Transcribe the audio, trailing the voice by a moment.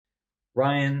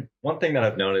Ryan, one thing that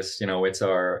I've noticed, it's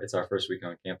our first week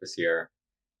on campus here.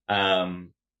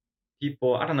 Um,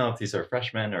 People, I don't know if these are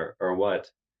freshmen or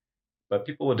what, but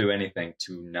people will do anything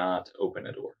to not open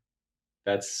a door.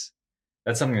 That's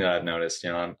that's something that I've noticed.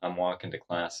 I'm walking to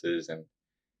classes and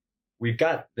we've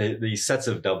got these sets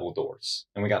of double doors,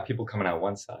 and we got people coming out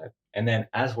one side, and then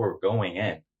as we're going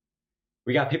in,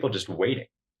 we got people just waiting.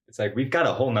 It's like we've got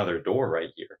a whole nother door right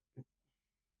here.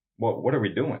 What are we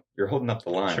doing? You're holding up the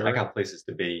line. I Sure. got places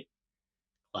to be,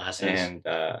 Classes. and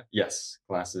yes,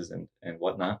 classes and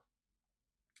whatnot.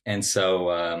 And so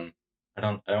I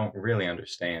don't really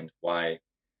understand why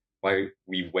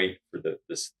we wait for the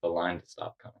line to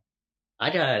stop coming.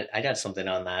 I got something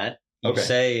on that. You Okay.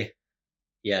 say,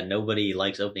 yeah, nobody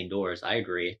likes opening doors. I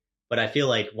agree. But I feel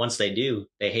like once they do,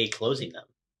 they hate closing them,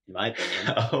 in my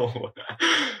opinion. Oh,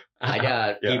 I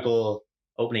got yeah. people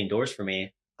opening doors for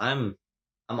me. I'm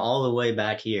all the way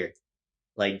back here.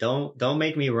 Like don't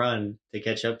make me run to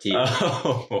catch up to you.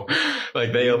 Oh,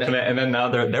 like they open it and then now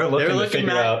they're looking to looking figure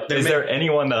back- out they're is ma- there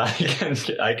anyone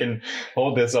that I can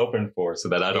hold this open for so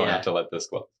that I don't Yeah. have to let this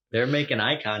close. They're making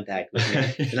eye contact with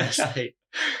me. And I was like,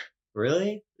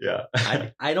 really? Yeah.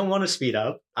 I don't want to speed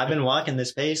up. I've been walking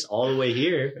this pace all the way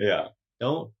here. Yeah.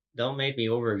 Don't make me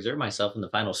overexert myself in the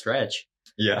final stretch.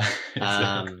 Yeah.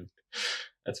 Um,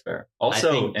 That's fair.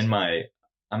 Also, think-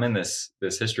 I'm in this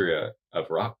history of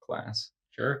rock class,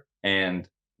 sure. and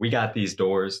we got these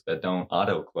doors that don't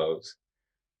auto close,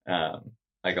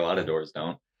 like a lot of doors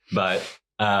don't. But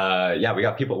yeah, we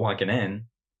got people walking in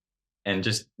and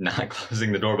just not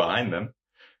closing the door behind them.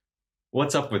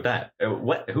 What's up with that?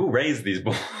 Who raised these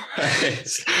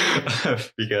boys?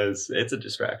 Because it's a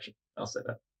distraction. I'll say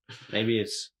that. Maybe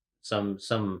it's some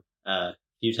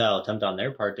futile attempt on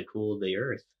their part to cool the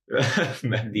earth.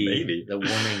 Maybe. The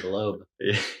warming globe.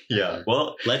 Yeah.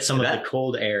 Well, Let some of that- the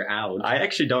cold air out. I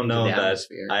actually don't into know the that.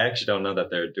 atmosphere. I actually don't know that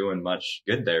they're doing much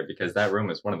good there because that room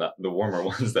is one of the warmer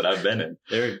ones that I've been in.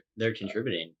 They're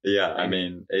contributing. Yeah, I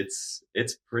mean it's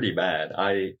pretty bad.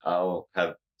 I'll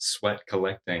have sweat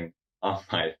collecting on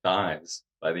my thighs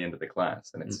by the end of the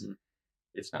class, and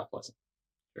it's not pleasant.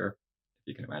 Sure. If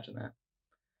you can imagine that.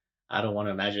 I don't want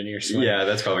to imagine your sweat. Yeah,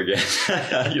 that's probably good.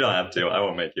 You don't have to. I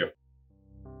won't make you.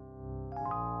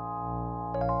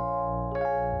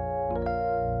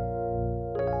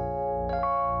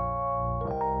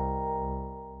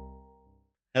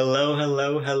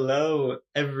 Hello,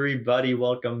 everybody.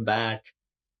 Welcome back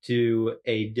to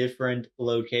a different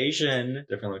location,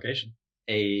 Different location.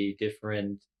 a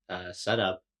different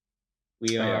setup.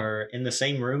 We Oh, yeah. are in the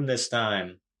same room this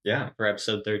time Yeah, for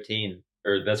episode 13.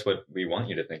 or that's what we want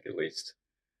you to think at least.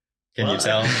 Can Well, you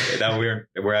tell that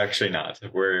we're actually not?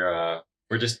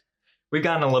 We've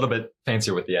gotten a little bit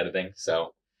fancier with the editing,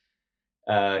 so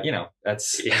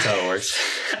that's how it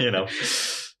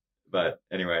works. But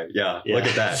anyway, yeah. Look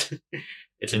at that.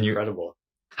 It's Can you- incredible.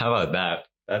 How about that?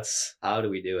 That's How do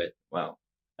we do it? wow.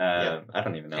 Yeah. I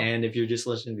don't even know. And if you're just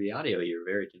listening to the audio, you're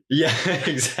very confused. Yeah,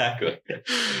 exactly.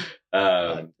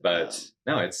 But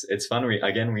no, it's fun. We're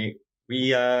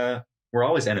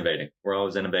always innovating. We're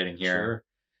always innovating here.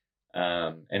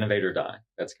 Innovate or die.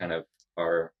 That's kind of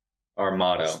our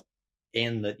motto.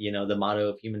 And the motto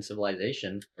of human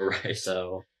civilization. Right.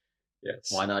 So Yes.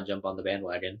 why not jump on the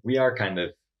bandwagon? We are kind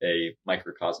of a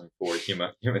microcosm for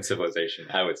human civilization,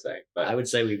 I would say. But I would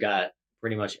say we've got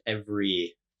pretty much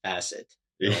every facet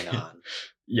going on.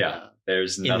 yeah,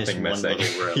 there's in this nothing one missing.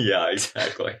 little room. Yeah,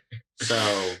 exactly.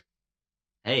 So,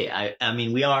 hey, I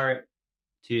mean, we are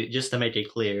just to make it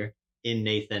clear in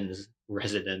Nathan's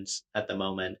residence at the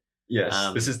moment. Yes,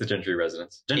 Um, this is the Gentry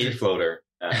residence. Gentry if- floater.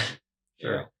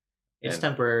 Sure. Yeah, It's And-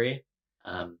 temporary.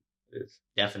 it is.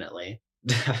 Definitely.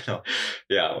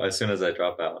 Yeah, as soon as I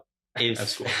drop out. If,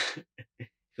 That's cool. if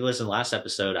you listen to last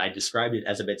episode, I described it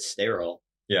as a bit sterile.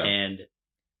 Yeah, And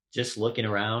just looking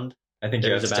around, I think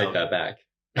you have there's to take about- that back.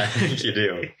 I think you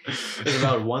do. there's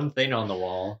about one thing on the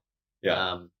wall.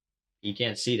 Yeah. You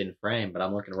can't see it in frame, but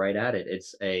I'm looking right at it.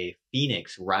 It's a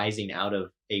phoenix rising out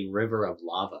of a river of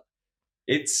lava.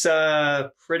 It's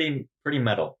pretty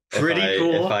metal. Pretty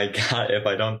cool. If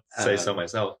I don't say so Um,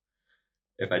 myself.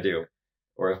 If I do.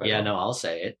 Or if I Yeah, don't. no, I'll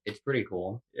say it. It's pretty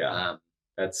cool. Yeah.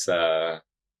 That's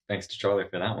thanks to Charlie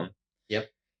for that one. Yep.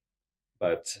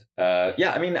 But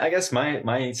yeah, I mean, I guess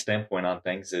my standpoint on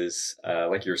things is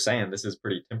like you're saying, this is a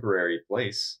pretty temporary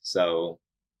place. So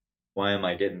why am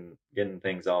I getting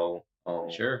things all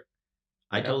Sure.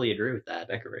 I you know, totally agree with that.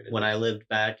 decorated? When I lived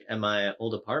back in my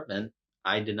old apartment,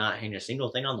 I did not hang a single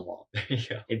thing on the wall.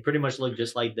 yeah. It pretty much looked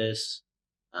just like this,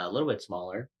 a little bit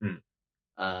smaller. Hmm.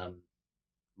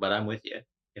 But I'm with you.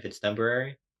 If it's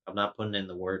temporary, I'm not putting in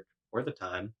the work or the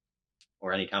time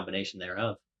or any combination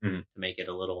thereof Mhm. to make it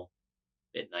a little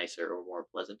bit nicer or more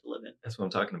pleasant to live in. That's what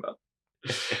I'm talking about.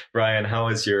 Brian, how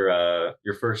was your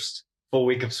first full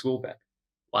week of school been?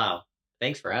 Wow.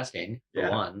 Thanks for asking, for Yeah,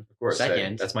 one. of course.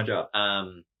 Second, that's my job.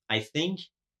 I think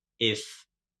if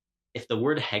the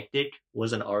word hectic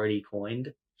wasn't already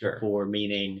coined Sure. for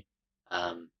meaning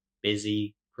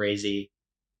busy, crazy,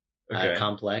 Okay.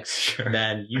 complex, Sure.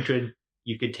 then you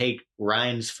could take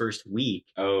Ryan's first week,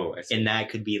 Oh, I see. and that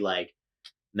could be like,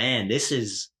 man,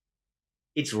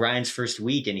 it's Ryan's first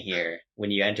week in here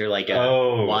when you enter like a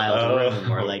wild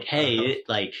room, or like, hey,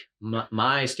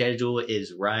 my schedule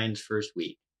is Ryan's first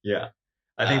week. Yeah.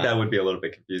 I think that would be a little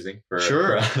bit confusing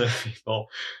for other people.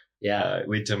 Yeah.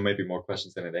 Lead to maybe more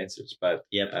questions than it answers. But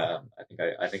yep.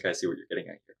 I think I see what you're getting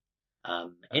at here.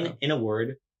 In a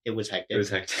word, it was hectic. It was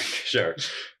hectic, sure.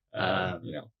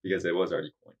 Because it was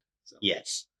already coined. So.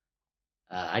 Yes.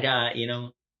 I got,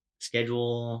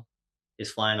 schedule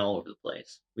is flying all over the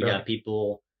place. We got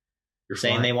people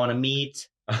saying they want to meet.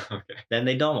 Okay. Then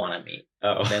they don't want to meet.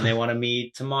 Oh. Then they want to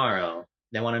meet tomorrow.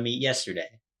 They want to meet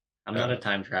yesterday. I'm not a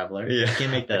time traveler. Yeah. I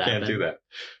can't make that happen. I can't do that.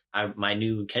 My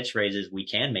new catchphrase is, we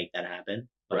can make that happen,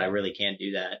 but I really can't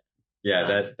do that.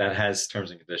 Yeah, that has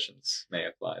terms and conditions may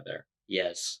apply there.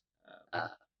 Yes.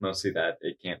 Mostly that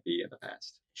it can't be in the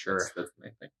past. Sure. That's the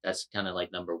main thing. That's kind of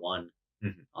like number one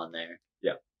on there.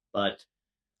 Yeah. But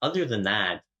other than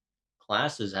that,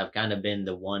 classes have kind of been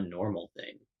the one normal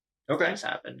thing that's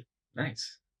happened.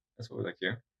 Nice. That's what we like to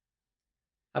hear.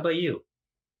 How about you?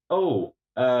 Oh,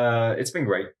 it's been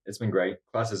great. It's been great.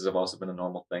 Classes have also been a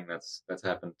normal thing that's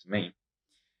happened to me.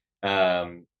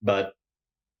 But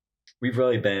we've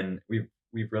really been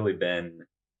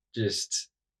just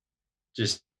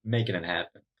making it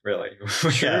happen, really.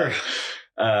 Sure.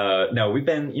 No, we've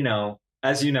been,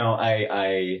 as you know,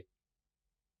 I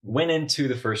went into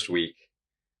the first week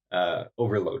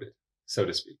overloaded, so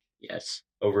to speak. Yes.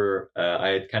 I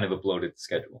had kind of a bloated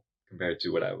schedule compared to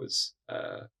what I was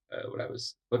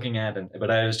looking at,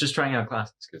 but I was just trying out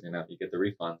classes because you get the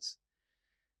refunds.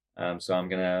 So I'm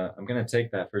gonna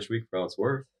take that first week for all it's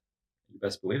worth. You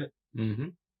best believe it.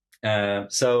 Mm-hmm.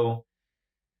 So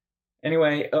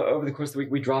anyway, over the course of the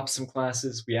week, we dropped some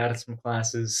classes, we added some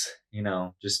classes.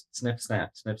 Just snip,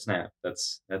 snap, snip, snap.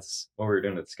 That's what we were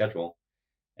doing to the schedule,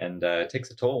 and it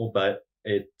takes a toll, but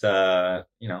it I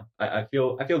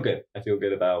feel good. I feel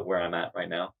good about where I'm at right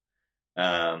now.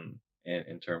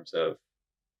 In terms of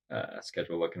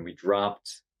schedule looking, we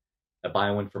dropped a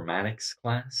bioinformatics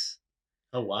class.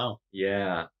 Oh wow.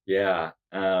 Yeah.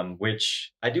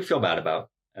 Which I do feel bad about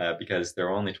because there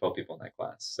were only 12 people in that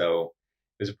class, so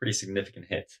it was a pretty significant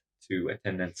hit to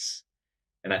attendance,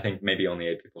 and I think maybe only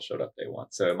 8 people showed up day one,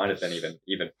 so it might have been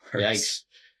even worse. Yikes.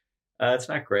 It's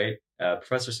not great.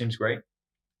 Professor seems great,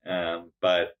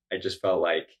 but I just felt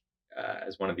like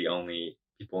as one of the only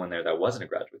people in there that wasn't a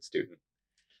graduate student,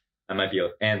 I might be,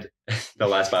 and the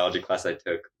last biology class I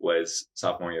took was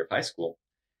sophomore year of high school.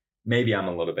 Maybe I'm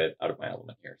a little bit out of my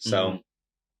element here. So,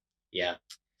 yeah,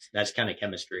 that's kind of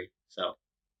chemistry. So,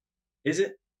 is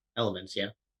it elements? Yeah.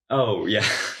 Oh yeah,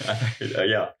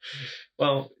 yeah.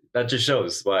 Well, that just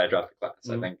shows why I dropped the class.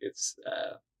 I think it's,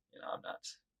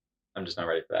 I'm just not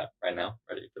ready for that right now.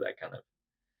 Ready for that kind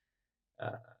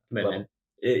of commitment.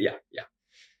 Yeah.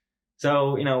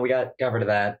 So we got rid of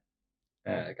that.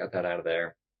 Got that out of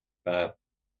there. But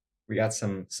we got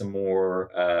some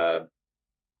more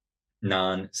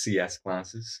non-CS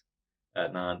classes,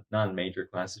 non-major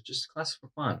classes, just classes for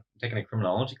fun. I'm taking a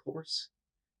criminology course,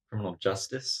 criminal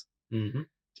justice, to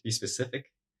be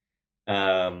specific.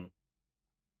 That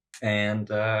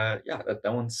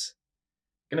one's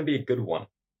gonna be a good one.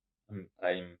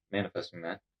 I'm manifesting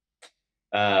that.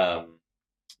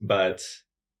 But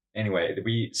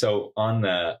anyway, so on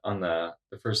the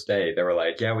first day, they were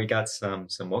like, yeah, we got some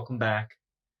welcome back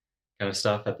kind of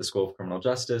stuff at the School of Criminal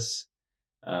Justice,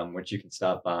 which you can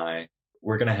stop by.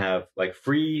 We're gonna have like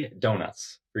free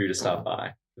donuts for you to stop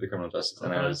by for the criminal justice,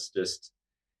 and I was just,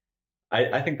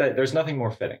 I think that there's nothing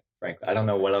more fitting, frankly. I don't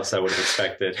know what else I would have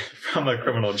expected from a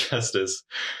criminal justice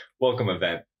welcome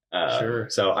event. Sure.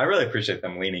 So I really appreciate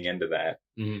them leaning into that.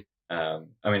 I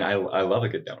love a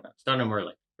good donut. Start them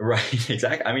early. Right,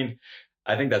 exactly.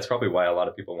 I think that's probably why a lot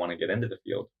of people want to get into the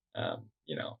field.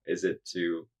 Is it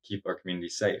to keep our community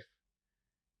safe?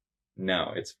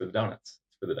 No, it's for the donuts.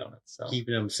 It's for the donuts. So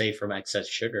keeping them safe from excess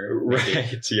sugar.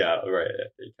 Right. Yeah. Right.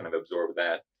 You kind of absorb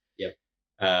that. Yep.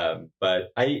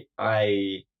 But I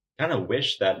kind of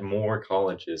wish that more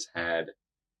colleges had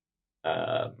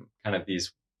kind of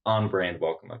these on-brand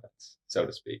welcome events, so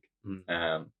to speak.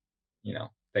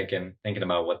 Thinking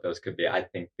about what those could be. I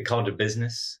think the College of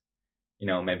Business,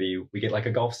 maybe we get like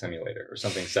a golf simulator or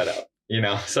something set up,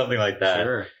 something like that.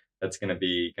 Sure. That's going to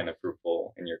be kind of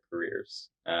fruitful in your careers.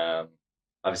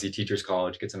 Obviously, Teachers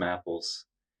College, get some apples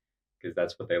because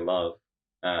that's what they love.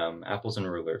 Apples and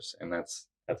rulers, and that's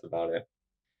about it.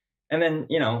 And then,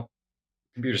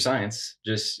 computer science,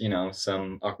 just,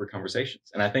 some awkward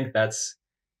conversations. And I think that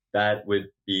would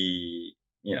be,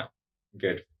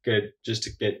 good just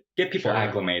to get people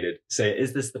acclimated. Say,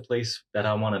 is this the place that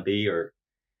I want to be or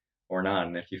not?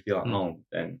 And if you feel at home,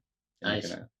 then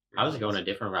nice. I was going a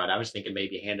different route. I was thinking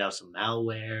maybe hand out some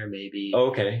malware, maybe.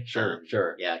 Okay, sure.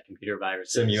 Yeah, computer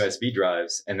viruses. Some USB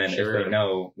drives, and then if they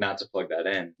know not to plug that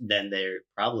in, then they're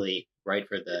probably right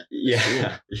for the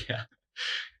school. Yeah.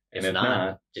 And if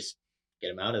not, just get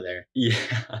them out of there. Yeah,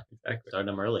 exactly. Start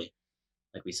them early,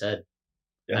 like we said.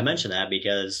 Yeah. I mentioned that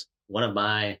because one of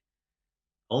my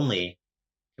only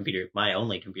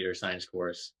computer science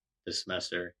course this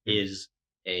semester is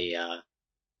a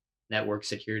network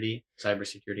security,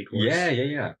 cybersecurity course.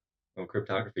 Yeah. Well,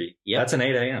 cryptography. Yeah, that's an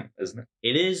 8 a.m., isn't it?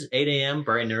 It is 8 a.m.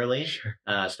 bright and early. Sure.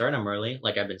 Starting them early,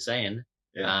 like I've been saying.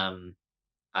 Yeah.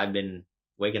 I've been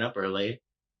waking up early,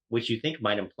 which you think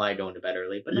might imply going to bed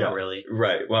early, but not really.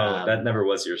 Right. Well, that never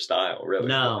was your style, really.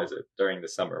 No. Was it during the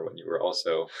summer when you were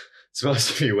also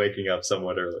supposed to be waking up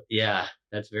somewhat early? Yeah,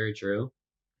 that's very true.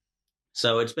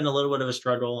 So it's been a little bit of a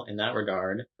struggle in that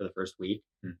regard for the first week.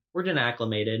 We're getting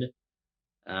acclimated.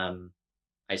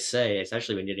 I say it's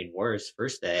actually been getting worse.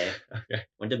 First day, okay.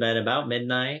 Went to bed about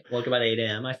midnight, woke up at 8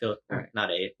 a.m. I feel not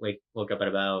 8, woke up at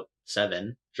about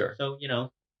 7. Sure. So,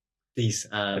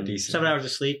 decent. 7 hours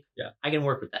of sleep. Yeah. I can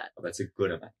work with that. Oh, that's a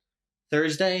good amount.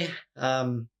 Thursday,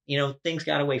 things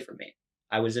got away from me.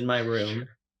 I was in my room.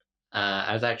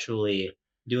 I was actually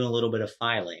doing a little bit of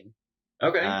filing.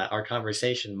 Okay. Our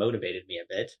conversation motivated me a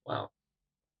bit. Wow.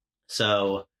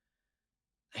 So,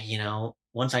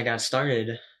 once I got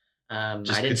started, I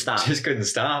didn't stop. Just couldn't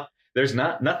stop. There's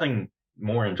nothing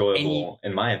more enjoyable,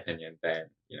 in my opinion, than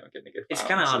getting a good. It's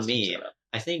kind of on me.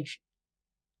 I think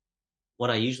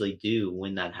what I usually do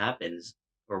when that happens,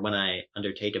 or when I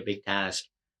undertake a big task,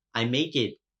 I make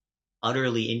it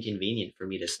utterly inconvenient for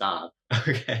me to stop.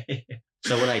 Okay.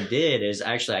 So what I did is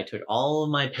actually I took all of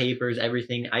my papers,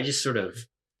 everything. I just sort of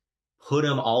put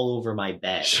them all over my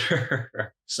bed.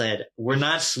 Sure. Said, we're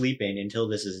not sleeping until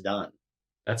this is done.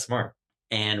 That's smart.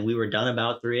 And we were done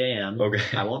about 3 a.m. Okay.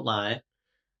 I won't lie.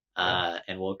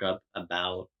 And woke up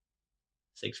about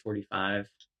 6:45.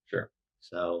 Sure.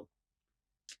 So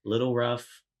a little rough.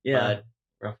 Yeah. But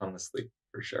rough on the sleep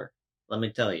for sure. Let me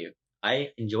tell you,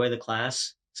 I enjoy the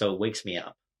class, so it wakes me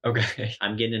up. Okay.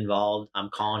 I'm getting involved. I'm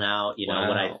calling out,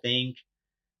 what I think,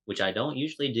 which I don't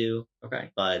usually do. Okay.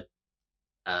 But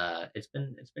it's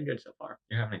been good so far.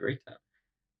 You're having a great time.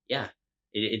 Yeah.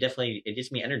 It definitely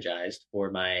gets me energized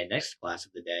for my next class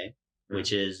of the day,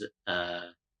 which is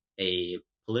a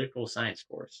political science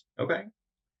course. Okay.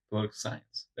 Political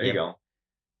science. There you go.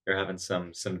 You're having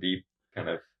some deep kind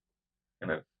of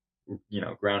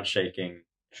ground shaking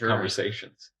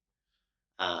conversations.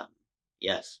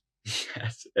 Yes.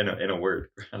 Yes. In a word,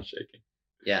 ground shaking.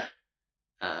 Yeah.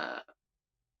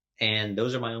 And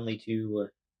those are my only 2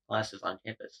 classes on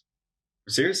campus.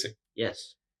 Seriously?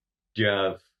 Yes. Do you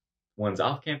have ones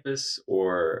off campus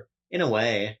or? In a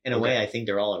way, I think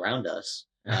they're all around us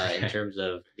in terms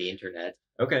of the internet.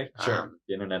 Okay, sure.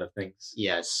 The Internet of Things.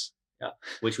 Yes. Yeah.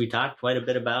 Which we talked quite a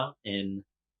bit about in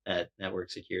that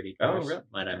network security course, really?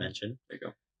 might I mention. There you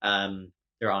go.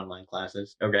 They're online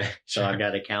classes. Okay. So I've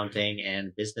got accounting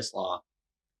and business law.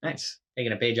 Nice.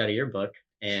 Taking a page out of your book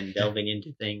and delving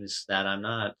into things that I'm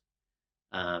not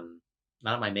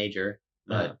my major,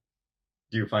 but.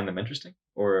 Do you find them interesting,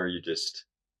 or are you just?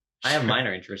 I have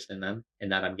minor interest in them, in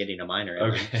that I'm getting a minor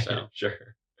in them. So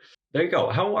sure. There you go.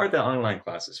 How are the online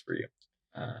classes for you?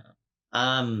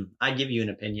 I give you an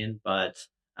opinion, but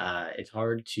it's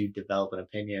hard to develop an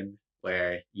opinion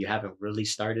where you haven't really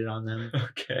started on them.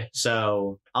 Okay.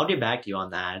 So I'll get back to you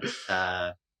on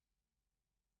that.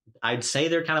 I'd say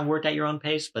they're kind of worked at your own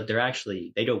pace, but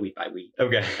they go week by week.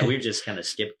 Okay. And we've just kind of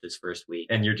skipped this first week.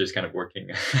 And you're just kind of working.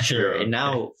 Sure. And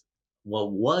now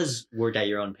what was worked at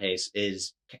your own pace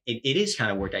is, it is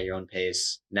kind of worked at your own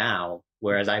pace now,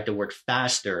 whereas I have to work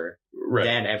faster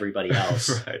than everybody else.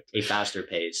 Right. A faster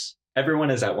pace. Everyone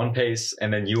is at one pace,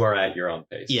 and then you are at your own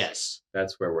pace. Yes.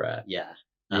 That's where we're at. Yeah.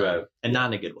 You have, and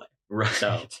not in a good way. Right.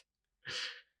 So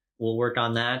we'll work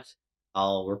on that.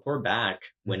 I'll report back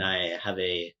when I have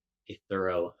a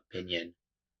thorough opinion.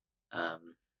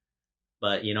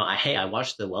 But I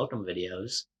watched the welcome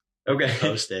videos. Okay.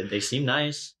 Posted. They seem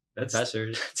nice.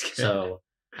 Professors. That's good. So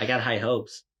I got high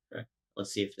hopes. Okay.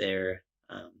 Let's see if they're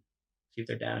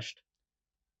dashed.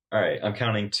 All right, I'm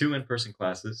counting 2 in-person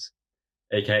classes,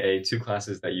 aka 2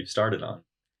 classes that you've started on.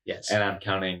 Yes. And I'm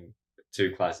counting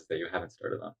 2 classes that you haven't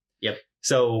started on. Yep.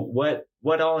 So what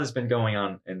all has been going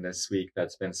on in this week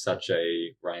that's been such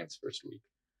a Ryan's first week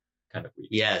kind of week?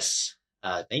 Yes.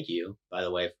 Thank you, by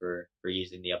the way, for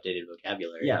using the updated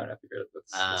vocabulary. Yeah, I figured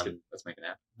let's make it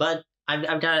happen. But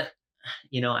I've got,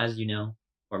 as you know,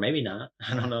 or maybe not.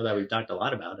 I don't know that we've talked a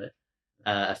lot about it.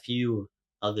 A few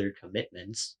other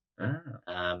commitments.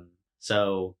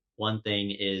 So one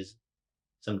thing is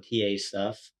some TA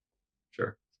stuff.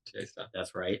 Sure, TA stuff.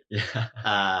 That's right.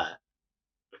 Yeah.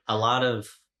 A lot of,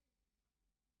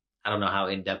 I don't know how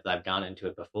in depth I've gone into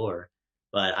it before,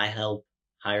 but I help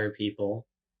hire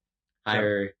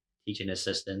teaching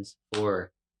assistants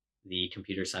for the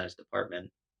computer science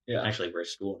department. Yeah. Actually, we're a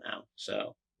school now,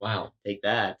 so wow, take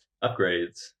that.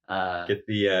 Upgrades. Get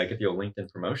the old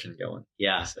LinkedIn promotion going.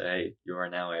 Yeah. Say you are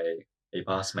now a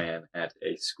boss man at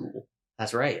a school.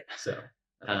 That's right. So,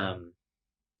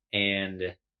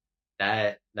 and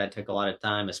that took a lot of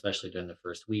time, especially during the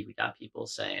first week. We got people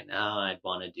saying, "Oh, I'd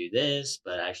want to do this,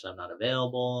 but actually I'm not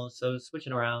available." So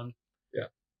switching around. Yeah.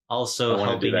 Also, I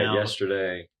want to do that out.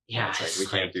 Yesterday. Yeah, it's like,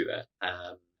 we can't do that.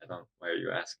 I don't. Why are you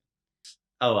asking?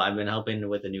 Oh, I've been helping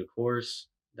with a new course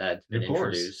that's been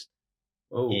introduced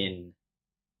in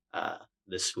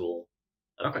the school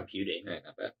of computing. Yeah,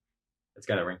 not bad. It's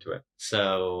got a ring to it.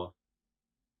 So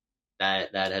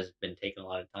that has been taking a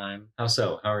lot of time. How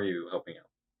so? How are you helping out?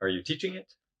 Are you teaching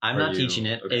it? I'm not teaching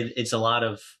it. Okay. It's a lot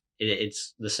of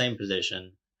it's the same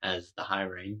position as the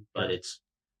hiring, but it's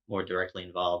more directly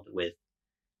involved with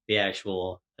the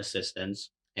actual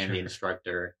assistants and the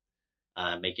instructor,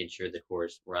 making sure the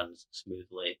course runs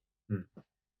smoothly.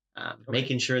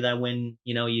 Making sure that when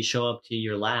you show up to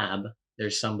your lab,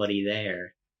 there's somebody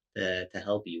there to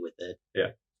help you with it.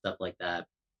 Yeah, stuff like that,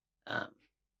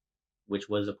 which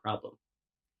was a problem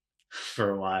for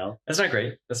a while. That's not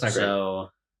great. So,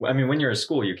 I mean, when you're at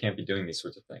school, you can't be doing these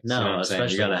sorts of things. No, you know what I'm saying?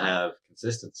 You gotta now. have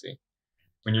consistency.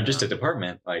 When you're just a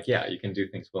department, like, yeah, you can do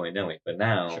things willy-nilly. But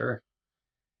now,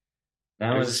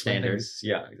 now is the standard.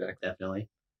 Yeah, exactly. Definitely.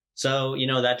 So,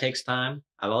 that takes time.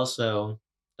 I've also,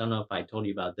 don't know if I told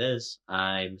you about this,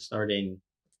 I'm starting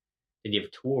to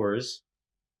give tours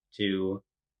to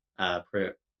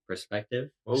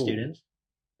prospective students.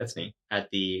 That's neat.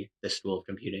 At the School of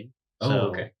Computing.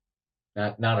 Okay.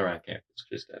 Not around campus,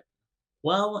 just at.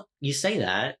 Well, you say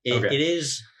that. It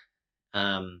is,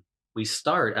 we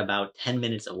start about 10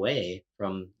 minutes away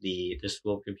from the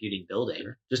School of Computing building.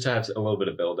 Sure. Just to have a little bit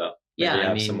of build up. Yeah,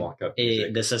 I mean, some walk up.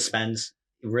 The suspense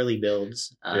really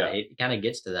builds. It kind of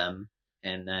gets to them,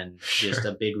 and then just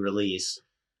a big release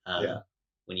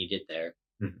when you get there.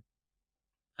 Mm-hmm.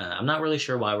 I'm not really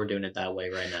sure why we're doing it that way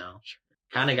right now.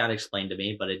 Kind of got explained to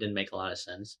me, but it didn't make a lot of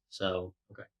sense. So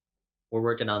we're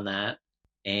working on that,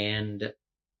 and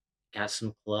got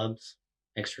some clubs,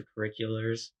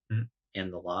 extracurriculars,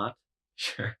 and the lot.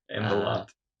 Sure, and the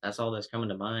lot. That's all that's coming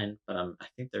to mind, but I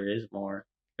think there is more.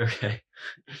 Okay.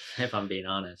 If I'm being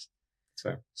honest. That's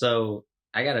fair. So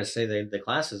I gotta say the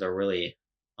classes are really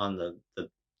on the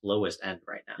lowest end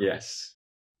right now. Yes.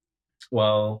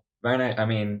 Well, Ryan, I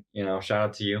mean, shout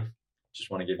out to you.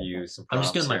 Just want to give you some props. I'm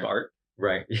just doing my part.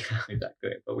 Right. Yeah,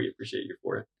 exactly. But we appreciate you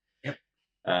for it. Yep.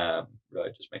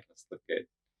 Really just making us look good.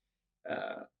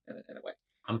 In a way.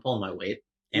 I'm pulling my weight.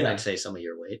 And I'd say some of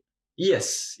your weight.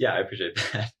 Yes. Yeah, I appreciate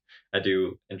that. I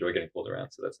do enjoy getting pulled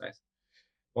around, so that's nice.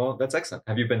 Well, that's excellent.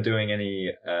 Have you been doing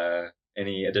any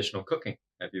additional cooking?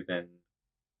 Have you been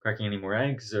cracking any more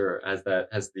eggs, or has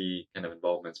the kind of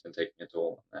involvement's been taking a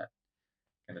toll on that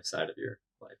kind of side of your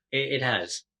life? It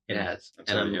has. It has.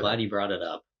 And I'm glad you brought it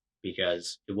up,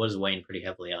 because it was weighing pretty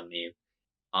heavily on me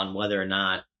on whether or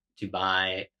not to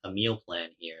buy a meal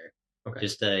plan here. Okay.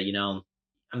 Just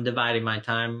I'm dividing my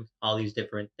time, all these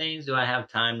different things. Do I have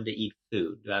time to eat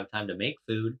food? Do I have time to make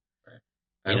food? Right.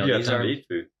 I hope you have time to eat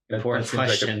food. Important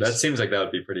questions. That seems like that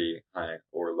would be pretty high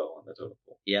or low on the totem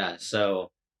pole. Yeah,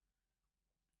 so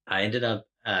I ended up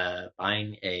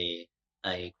buying a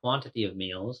quantity of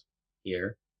meals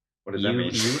here. What does that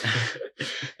mean?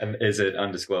 And is it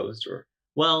undisclosed or?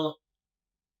 Well,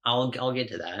 I'll get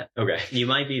to that. Okay. You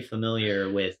might be familiar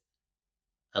with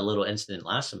a little incident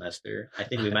last semester. I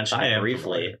think we mentioned it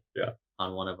briefly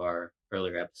on one of our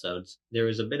earlier episodes. There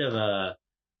was a bit of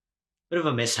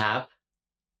a mishap.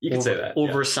 You can say that.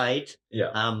 Oversight.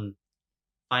 Yeah.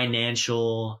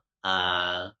 Financial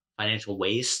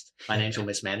waste, financial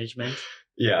mismanagement.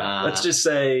 Yeah. Let's just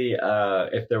say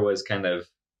if there was kind of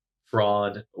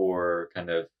fraud or kind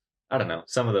of, I don't know,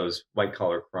 some of those white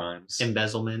collar crimes.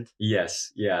 Embezzlement.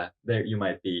 Yes. Yeah. There you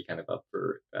might be kind of up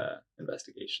for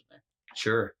investigation there.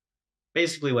 Sure.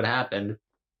 basically what happened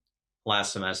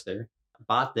last semester. I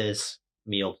bought this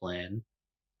meal plan.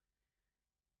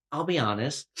 I'll be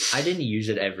honest, I didn't use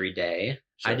it every day.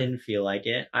 Sure. I didn't feel like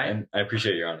it. And I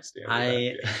appreciate your honesty. What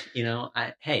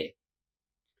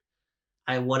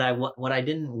I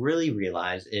didn't really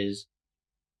realize is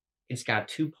it's got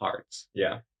two parts.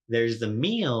 Yeah. There's the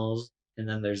meals, and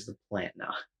then there's the plan.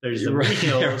 Now there's the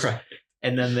meals, right.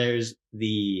 And then there's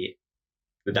the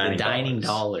dining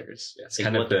dollars. Yes,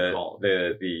 kind of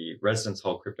the residence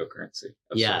hall cryptocurrency.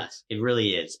 Yeah, sorts. It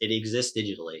really is. It exists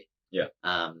digitally. Yeah.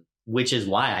 Which is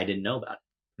why I didn't know about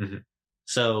it. Mm-hmm.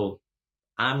 So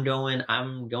I'm going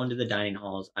to the dining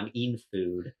halls. I'm eating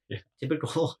food,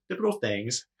 typical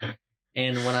things.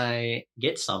 And when I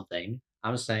get something,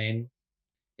 I'm saying,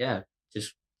 yeah,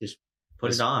 just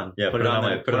put it on. Yeah, put it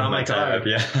on my tab.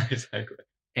 Yeah, exactly.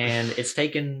 And it's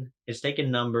taken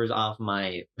numbers off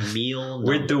my meal.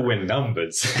 We're doing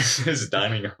numbers. This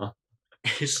dining hall.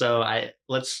 So I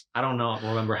don't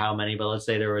remember how many, but let's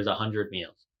say there was 100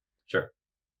 meals. Sure.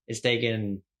 It's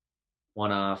taken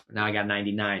one off. Now I got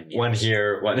 99 meals. One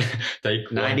here, one take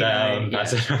 1 down,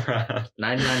 pass it around.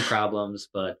 99 problems,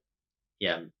 but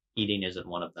yeah, eating isn't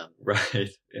one of them. Right.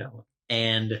 Yeah.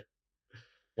 And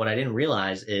what I didn't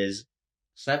realize is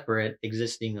separate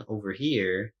existing over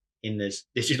here in this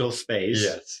digital space.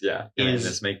 Yes. Yeah. In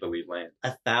this make-believe land.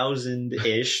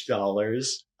 $1,000-ish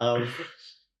of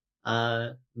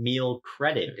meal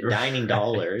credit, dining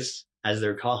dollars, as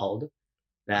they're called,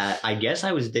 that I guess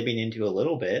I was dipping into a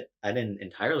little bit. I didn't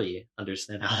entirely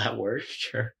understand how that worked.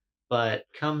 Sure. But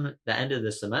come the end of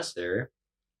the semester,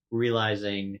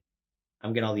 realizing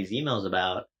I'm getting all these emails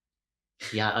about,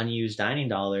 unused dining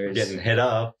dollars. Getting hit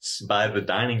up by the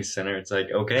dining center. It's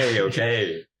like,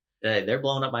 okay. They're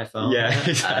blowing up my phone. Yeah,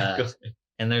 exactly.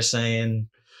 And they're saying,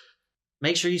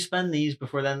 make sure you spend these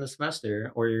before the end of the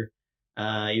semester or you're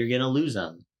going to lose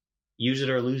them. Use it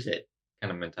or lose it.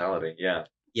 Kind of mentality, yeah.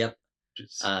 Yep.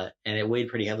 And it weighed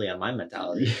pretty heavily on my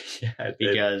mentality. Yeah,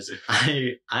 because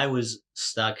I was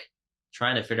stuck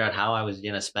trying to figure out how I was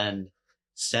going to spend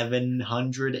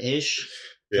 $700-ish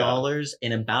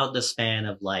in about the span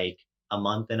of like a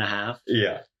month and a half.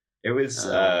 Yeah. It was,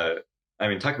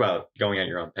 talk about going at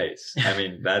your own pace. I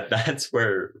mean, that's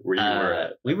where we were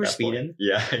at. We were speeding. Point.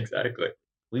 Yeah, exactly.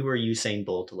 We were Usain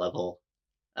Bolt level.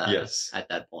 Yes. At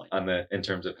that point. In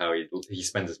terms of how he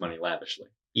spends his money lavishly.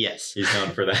 Yes. He's known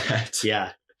for that.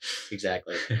 Yeah,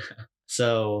 exactly.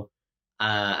 So,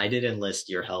 I did enlist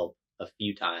your help a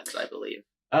few times, I believe.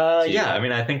 Yeah. I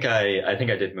mean, I think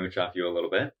I did mooch off you a little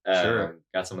bit. Sure.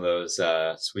 Got some of those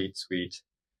sweet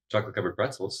chocolate covered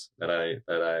pretzels that I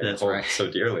hold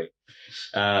so dearly.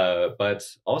 But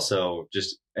also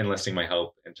just enlisting my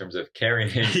help in terms of carrying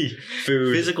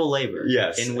food, physical labor.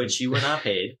 Yes. In which you were not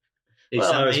paid.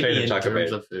 Well, I was paid in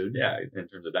terms of food. Yeah, in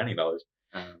terms of dining dollars.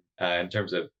 In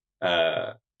terms of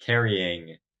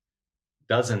carrying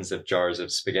dozens of jars of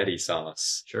spaghetti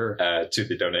sauce to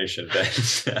the donation bin.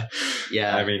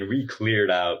 Yeah. I mean, we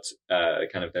cleared out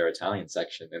kind of their Italian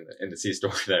section in the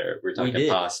C-store there. We're talking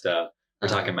pasta, we're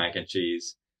talking mac and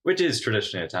cheese, which is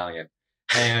traditionally Italian,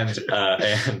 and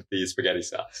the spaghetti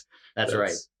sauce. That's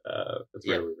right. That's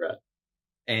where we were at.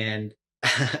 And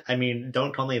I mean,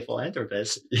 don't call me a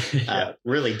philanthropist.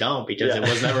 Really don't, because it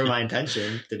was never my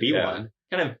intention to be one.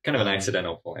 Kind of an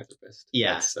accidental philanthropist.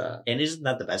 Yeah. And isn't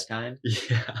that the best kind?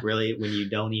 Yeah. Really, when you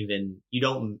don't even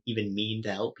mean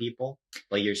to help people,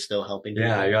 but you're still helping people.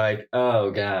 Yeah, you're like,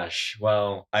 oh gosh,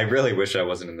 well, I really wish I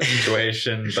wasn't in this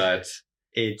situation, but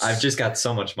I've just got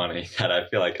so much money that I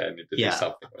feel like I need to do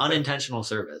something with unintentional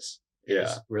service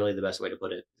is really the best way to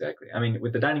put it. Exactly. I mean,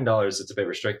 with the dining dollars, it's a bit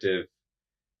restrictive.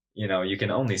 You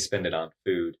can only spend it on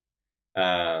food.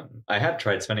 I have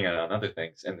tried spending it on other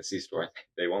things in the C-store.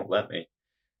 They won't let me,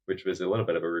 which was a little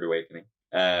bit of a rude awakening.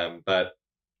 But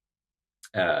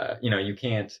you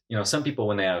can't, some people,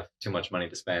 when they have too much money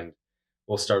to spend,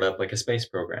 will start up like a space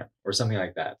program or something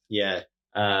like that. Yeah.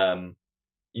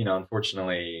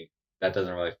 Unfortunately, that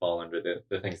doesn't really fall under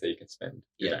the things that you can spend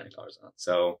your dining dollars on.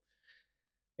 So,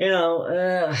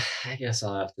 I guess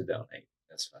I'll have to donate.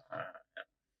 That's fine.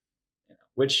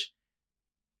 Which,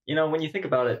 when you think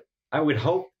about it, I would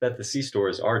hope that the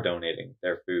C-stores are donating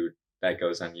their food that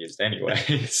goes unused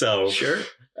anyway. So sure,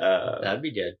 that'd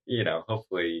be good.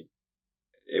 Hopefully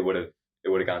it would have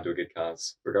gone to a good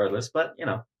cause regardless. But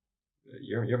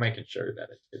you're making sure that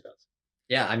it does.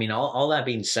 Yeah, I mean, all that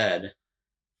being said,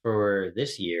 for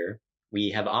this year we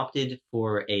have opted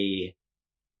for a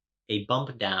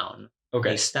bump down,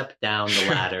 a step down the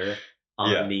ladder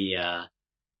on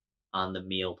the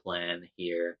meal plan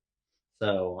here.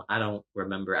 So I don't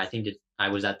remember. I think I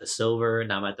was at the silver,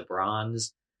 now I'm at the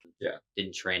bronze.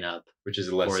 didn't train up. Which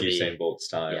is less Usain Bolt's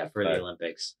time. Yeah, for the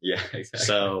Olympics. Yeah, exactly.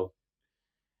 So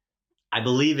I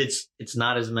believe it's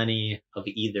not as many of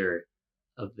either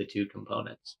of the two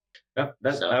components. Yep,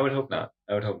 I would hope not.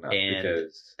 I would hope not. And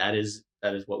because that is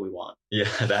what we want. Yeah,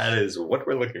 that is what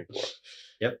we're looking for.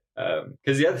 Yep.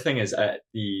 Because the other thing is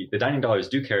the dining dollars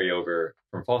do carry over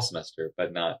from fall semester,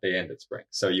 but they end at spring.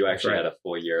 So you actually had a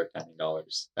full year of dining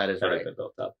dollars. That is right. Have been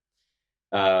built up.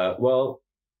 Well,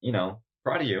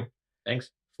 proud of you. Thanks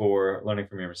for learning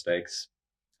from your mistakes.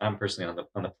 I'm personally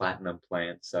on the platinum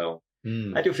plan, so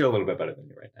I do feel a little bit better than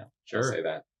you right now. Sure. I'll say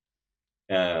that.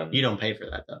 You don't pay for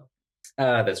that though.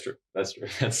 That's true. That's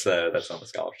on the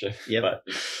scholarship. Yeah. But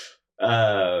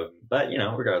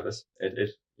regardless,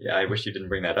 I wish you didn't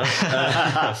bring that up.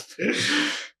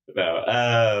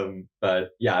 No. But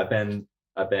yeah, I've been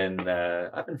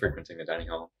frequenting the dining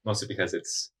hall mostly because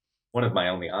it's one of my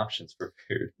only options for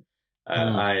food.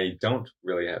 I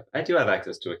do have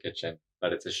access to a kitchen,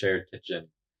 but it's a shared kitchen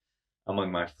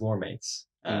among my floor mates.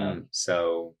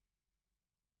 So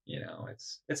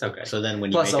it's okay. So then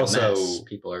when you make a mess,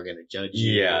 people are going to judge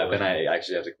you. Yeah, then I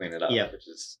actually have to clean it up, which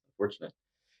is unfortunate.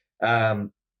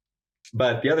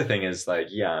 But the other thing is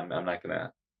I'm not going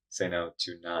to say no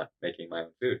to not making my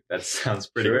own food. That sounds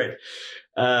pretty great.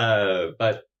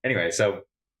 But anyway, so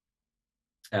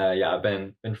I've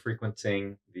been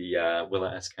frequenting the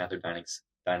Willa S. Cather dining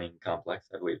complex,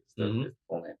 I believe is the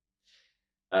full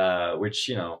name. Which,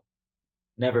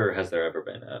 never has there ever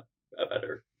been a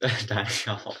better dining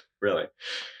hall, really.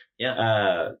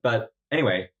 Yeah. But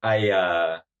anyway,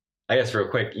 I guess real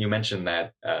quick, you mentioned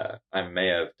that I may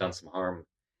have done some harm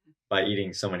by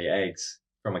eating so many eggs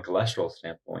from a cholesterol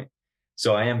standpoint.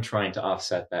 So I am trying to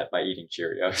offset that by eating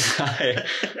Cheerios.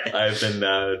 I've been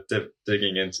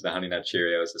digging into the Honey Nut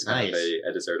Cheerios as kind of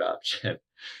a dessert option,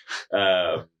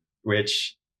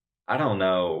 which I don't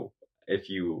know if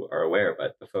you are aware,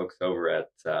 but the folks over at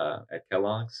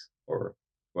Kellogg's or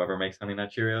whoever makes Honey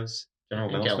Nut Cheerios, General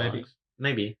Mills,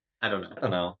 maybe. I don't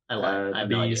know. I have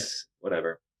no idea.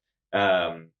 Whatever.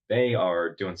 They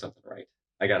are doing something right.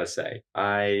 I gotta say,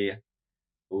 I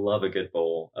love a good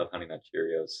bowl of Honey Nut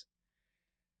Cheerios.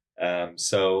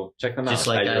 So check them out. Just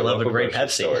like I love a great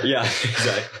Pepsi. Store. Yeah,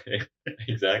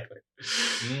 exactly.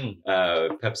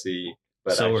 Pepsi,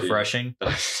 but so refreshing.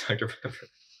 Dr. Pepper.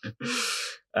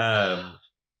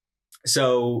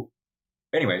 So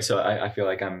anyway, so I feel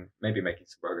like I'm maybe making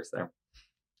some progress there.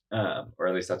 Or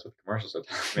at least that's what the commercials are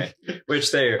telling me,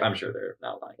 which I'm sure they're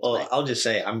not lying. Well, I'll just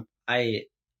say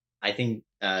I think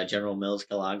General Mills,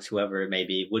 Kellogg's, whoever it may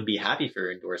be, would be happy for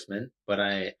your endorsement. But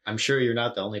I'm sure you're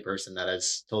not the only person that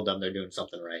has told them they're doing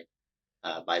something right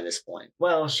by this point.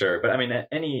 Well, sure, but I mean,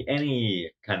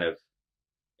 any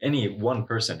one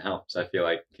person helps. I feel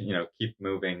like keep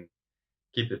moving,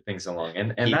 keep the things along,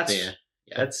 and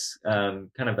that's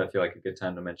kind of I feel like a good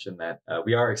time to mention that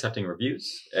we are accepting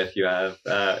reviews. If you're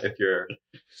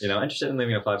interested in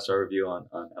leaving a 5-star review on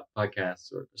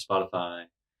podcasts or Spotify,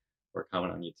 or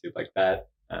comment on YouTube like that.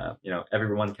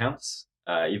 Everyone counts,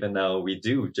 even though we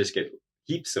do just get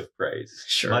heaps of praise,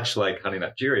 much like Honey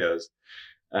Nut Cheerios.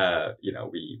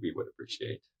 We would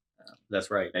appreciate. That's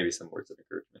right. Maybe some words of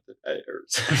encouragement.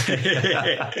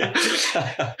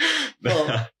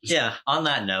 Well, yeah. On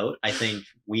that note, I think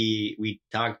we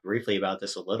talked briefly about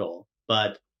this a little,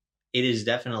 but it is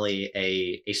definitely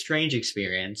a strange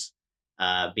experience.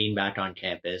 Being back on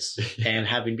campus and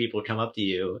having people come up to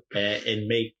you and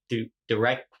make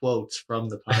direct quotes from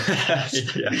the podcast,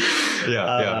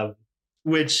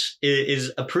 which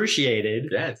is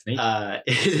appreciated. Yeah, it's neat.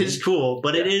 It is cool,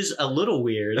 but it is a little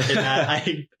weird in that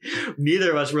neither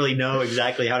of us really know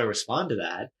exactly how to respond to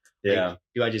that. Yeah.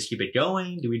 Do I just keep it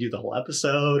going? Do we do the whole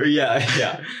episode? Yeah.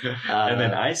 And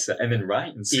then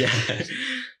Ryan said.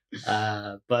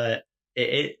 Yeah. But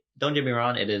it don't get me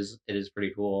wrong, it is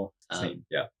pretty cool.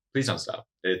 Please don't stop.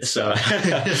 It's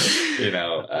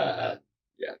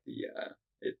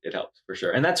it helps for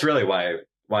sure, and that's really why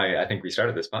I think we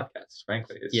started this podcast.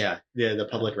 Frankly, the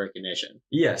public recognition.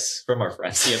 Yes, from our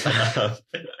friends. Yep.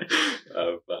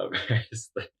 of various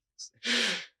things.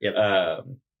 Yep.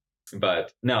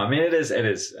 But no, I mean it is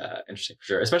interesting for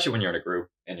sure, especially when you're in a group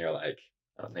and you're like,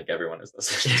 I don't think everyone is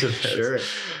listening to this. Sure.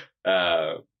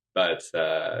 But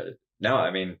no,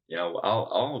 I mean,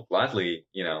 I'll gladly,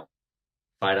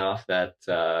 fight off that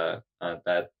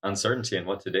uncertainty and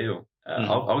what to do.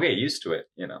 I'll get used to it,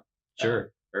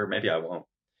 Sure. Or maybe I won't.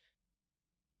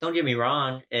 Don't get me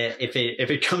wrong. If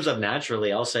it comes up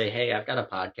naturally, I'll say, "Hey, I've got a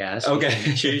podcast. Okay,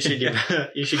 you should give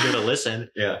it a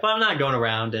listen." Yeah. But I'm not going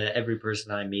around to every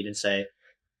person I meet and say,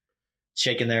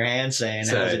 shaking their hands, saying,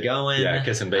 "How's it going?" Yeah,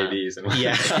 kissing babies and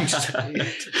yeah,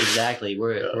 exactly.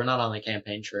 We're not on the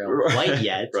campaign trail quite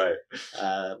yet. Right.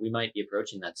 We might be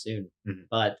approaching that soon, Mhm.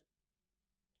 but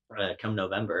come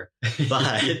November.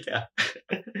 But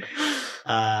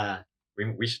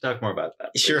we should talk more about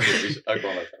that. Sure. We should talk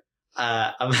more about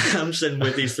that. I'm sitting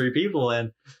with these three people,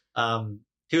 and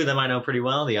two of them I know pretty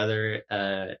well. The other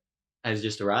has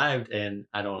just arrived, and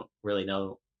I don't really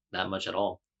know that much at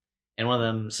all. And one of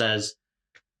them says,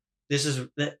 "This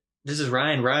is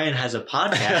Ryan. Ryan has a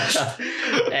podcast,"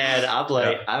 and I'm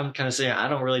like, I'm kind of saying, I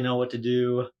don't really know what to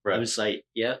do. Right. I'm just like,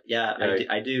 yeah,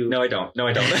 I do. No, I don't.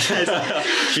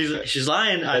 she's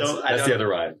lying. That's the other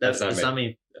Ryan. That's not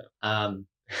me. Yeah.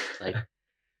 Like,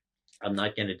 I'm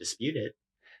not going to dispute it.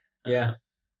 Yeah.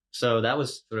 So that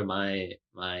was sort of my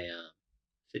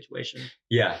situation.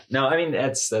 Yeah. No, I mean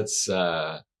that's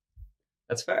fair.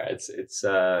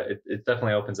 It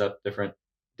definitely opens up different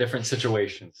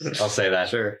situations. I'll say that.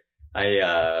 Sure.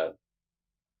 I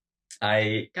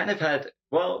kind of had,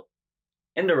 well,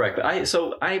 indirectly.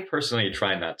 I personally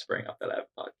try not to bring up that I have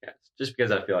a podcast, just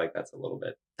because I feel like that's a little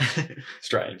bit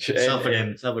strange.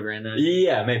 Self-aggrandizing.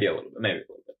 Yeah, maybe a little bit.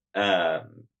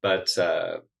 But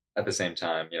at the same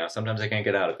time, sometimes I can't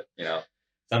get out of it.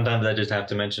 Sometimes I just have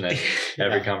to mention it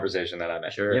every conversation that I'm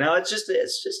in. Sure. It's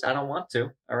just I don't want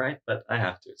to. All right, but I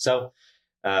have to. So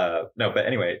no, but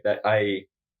anyway, that I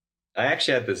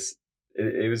actually had this.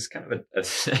 It was kind of an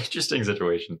interesting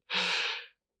situation.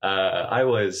 I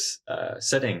was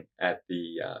sitting at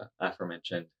the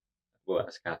aforementioned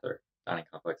West Catholic dining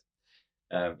complex,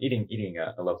 eating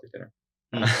a lovely dinner.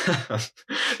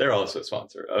 They're also a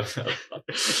sponsor of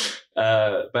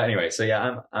but anyway, so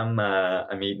yeah,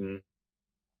 I'm eating.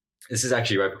 This is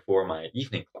actually right before my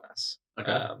evening class,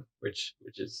 okay. Which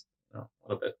is a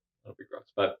little bit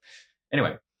gross, but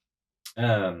anyway,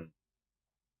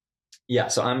 yeah.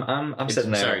 So I'm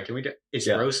sitting there. Sorry, can we? It's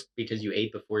gross because you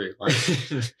ate before your class.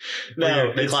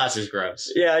 No, the class is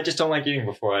gross. Yeah, I just don't like eating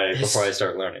before I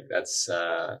start learning. That's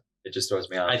it just throws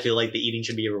me off. I feel like the eating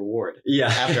should be a reward. Yeah,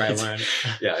 after I learn.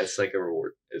 Yeah, it's like a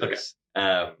reward. Okay.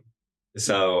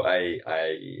 So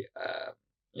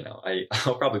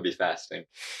I'll probably be fasting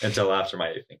until after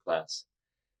my evening class,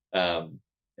 in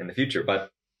the future.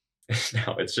 But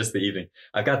no, it's just the evening.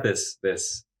 I've got this.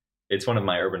 It's one of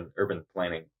my urban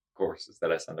planning courses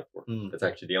that I signed up for. It's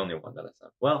actually the only one that I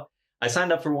signed. Well, I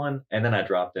signed up for one and then I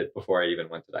dropped it before I even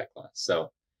went to that class.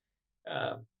 So,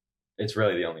 it's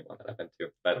really the only one that I've been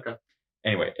to. But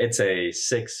anyway, it's a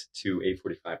 6 to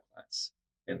 8:45 class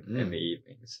in the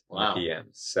evenings, wow.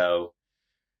 PMs. So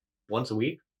once a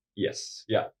week. Yes.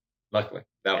 Yeah. Luckily,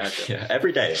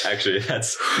 every day. Actually,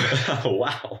 that's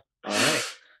wow. All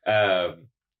right.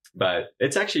 But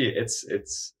it's actually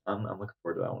I'm looking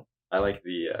forward to that one. I like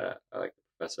the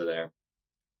professor there.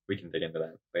 We can dig into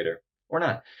that later or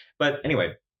not. But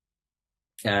anyway,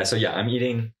 so yeah, I'm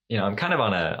eating. I'm kind of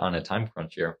on a time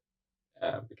crunch here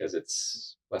because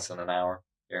it's less than an hour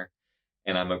here,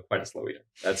 and I'm quite a slow eater.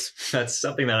 That's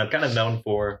something that I'm kind of known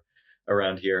for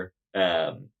around here.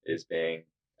 Is being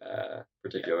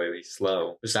particularly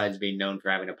slow. Besides being known for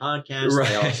having a podcast,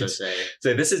 right. I also say.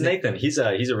 So this is Nathan. He's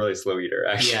a really slow eater,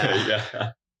 actually.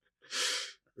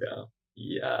 Yeah.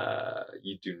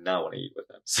 You do not want to eat with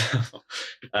him. So,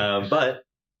 but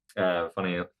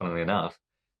funnily enough,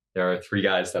 there are 3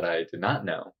 guys that I did not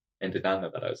know and did not know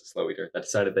that I was a slow eater that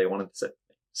decided they wanted to sit with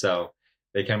me. So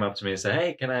they came up to me and said,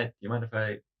 "Hey, do you mind if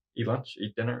I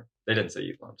eat dinner?" They didn't say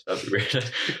eat lunch. That'd be weird. "Do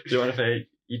you mind if I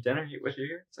eat dinner with you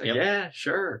here?" It's like, yeah,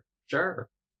 sure. Join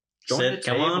the table.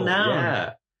 Come on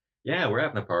down. Yeah, we're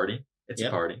having a party. It's a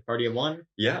party. Party of 1.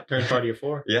 Yeah. Turn party of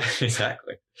 4. Yeah,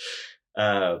 exactly.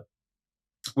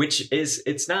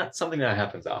 It's not something that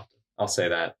happens often. I'll say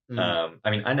that. I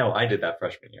mean, I know I did that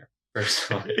freshman year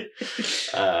personally.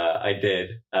 I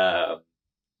did.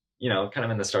 Kind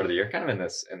of in the start of the year, kind of in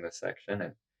this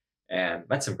section, and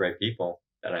met some great people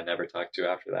that I never talked to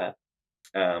after that.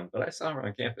 But I saw them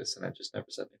on campus, and I just never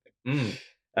said anything.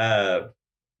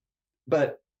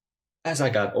 But as I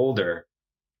got older,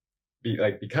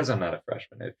 because I'm not a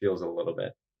freshman, it feels a little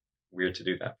bit weird to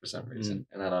do that for some reason,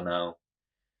 and I don't know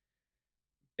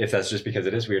if that's just because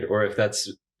it is weird or if that's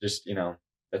just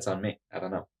that's on me. I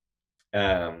don't know.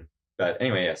 But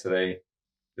anyway, yeah. So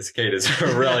this kid is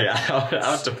really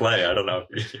out to play. I don't know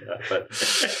if but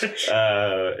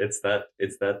it's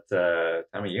that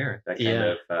time of year, that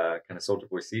kind of Soldier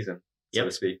Boy season, so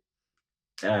to speak.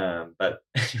 But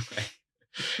anyway,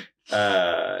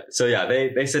 so yeah,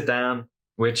 they sit down,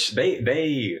 which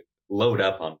they load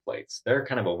up on plates. They're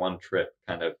kind of a one trip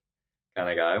kind of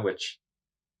guy, which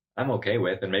I'm okay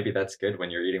with, and maybe that's good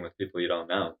when you're eating with people you don't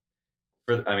know.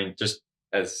 I mean, just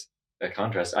as a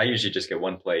contrast, I usually just get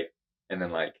one plate and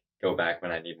then like go back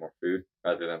when I need more food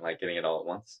rather than like getting it all at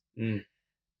once.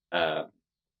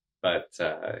 But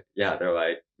yeah, they're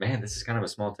like, man, this is kind of a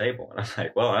small table. And I'm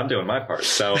like, well, I'm doing my part.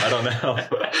 So I don't know.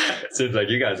 Seems like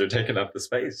you guys are taking up the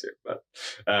space here. But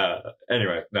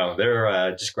anyway, no,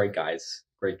 they're just great guys.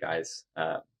 Great guys.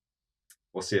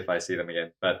 We'll see if I see them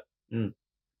again. But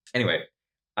anyway,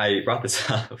 I brought this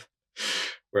up.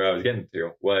 Where I was getting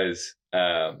to was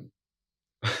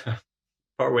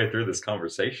partway through this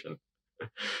conversation,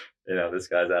 this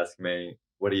guy's asking me,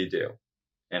 what do you do?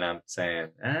 And I'm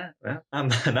saying, well, I'm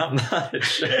not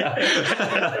much.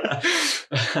 I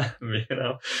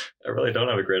really don't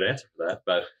have a great answer for that.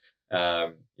 But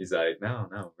he's like, no,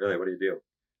 really, what do you do?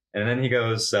 And then he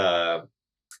goes, are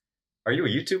you a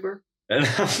YouTuber? And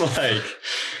I'm like,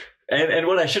 and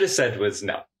what I should have said was,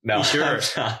 no, sure. I'm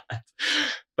not.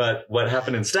 But what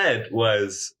happened instead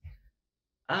was,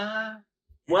 kinda.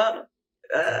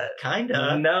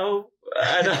 No,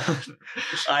 I don't.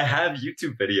 I have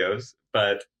YouTube videos,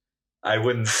 but I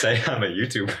wouldn't say I'm a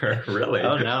YouTuber, really.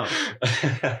 Oh, no.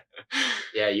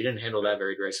 Yeah, you didn't handle that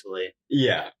very gracefully.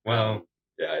 Yeah, well,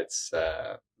 yeah, it's,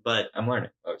 but I'm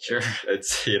learning. Okay. Sure.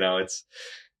 It's,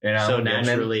 so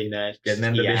naturally getting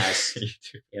into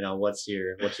YouTube. What's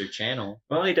your channel?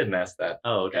 Well, he didn't ask that.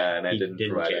 Oh, okay. And I didn't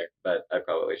provide it, but I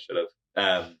probably should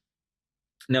have.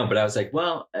 No, but I was like,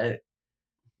 well,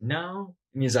 no.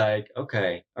 And he's like,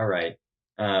 okay, all right.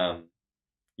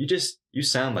 You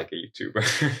sound like a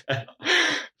YouTuber.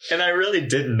 And I really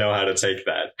didn't know how to take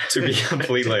that, to be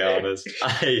completely honest.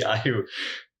 I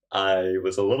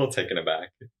was a little taken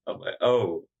aback. I'm like,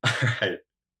 oh, all right.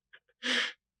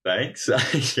 Thanks, I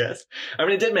guess. I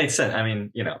mean, it did make sense. I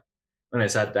mean, when I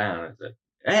sat down, I said,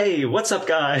 hey, what's up,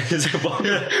 guys? Welcome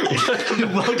to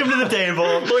the table.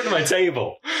 Welcome to my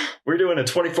table. We're doing a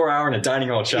 24-hour in a dining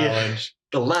hall challenge.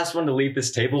 Yeah. The last one to leave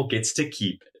this table gets to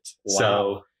keep it. Wow.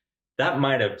 So that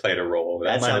might have played a role.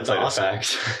 That might have played a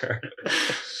factor.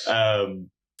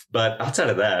 But outside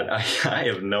of that, I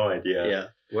have no idea. Yeah.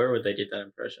 Where would they get that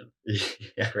impression?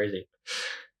 Yeah. Crazy.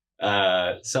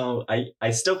 So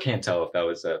I still can't tell if that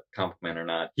was a compliment or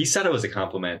not. He said it was a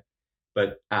compliment,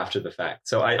 but after the fact.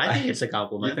 So I think it's a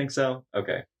compliment. You think so?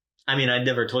 Okay. I mean, I'd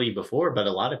never told you before, but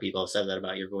a lot of people have said that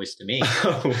about your voice to me.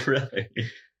 Oh, really?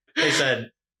 They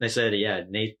said, yeah,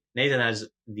 Nathan has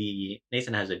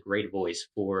a great voice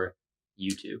for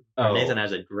YouTube. Oh. Nathan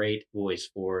has a great voice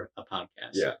for a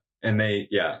podcast. Yeah.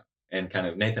 And kind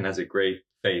of Nathan has a great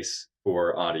face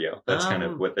for audio. That's kind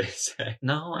of what they say.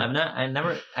 No, I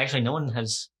never, actually, no one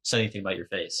has said anything about your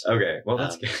face. Okay. Well,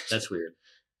 that's good. That's weird.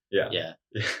 Yeah. Yeah.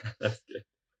 That's good.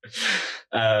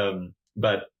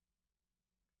 But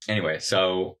anyway,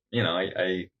 so,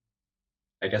 I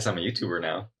guess I'm a YouTuber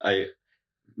now.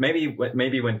 Maybe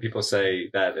when people say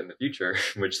that in the future,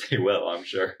 which they will, I'm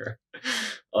sure,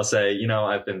 I'll say,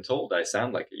 I've been told I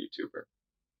sound like a YouTuber.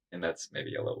 And that's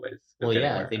maybe a little ways. Well,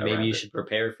 yeah, I think maybe you should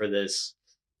prepare for this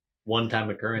one-time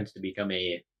occurrence to become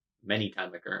a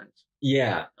many-time occurrence.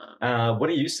 Yeah. What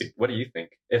do you think? What do you think?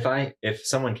 If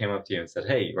someone came up to you and said,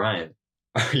 "Hey, Ryan,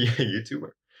 are you a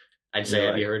YouTuber?" I'd say,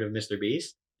 "Have you heard of Mr.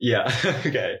 Beast?" Yeah.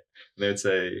 Okay. They would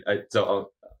say,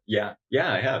 "Yeah,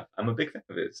 I have. I'm a big fan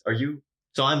of his. Are you?"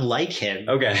 So I'm like him.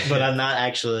 Okay. But I'm not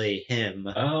actually him.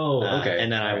 Oh, okay.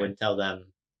 And then I would tell them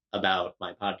about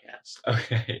my podcast.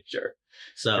 Okay, sure.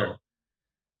 So, sure.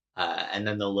 And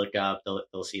then they'll look up,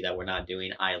 they'll see that we're not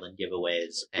doing island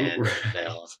giveaways, and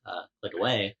they'll click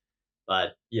away.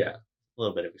 But yeah, a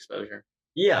little bit of exposure.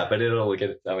 Yeah, but it'll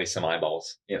get at least some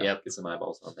eyeballs. Yep. Get some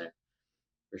eyeballs on there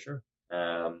for sure.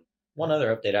 One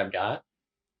other update I've got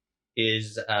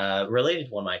is related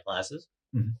to one of my classes.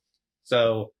 Mm-hmm.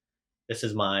 So this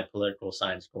is my political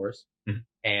science course, mm-hmm.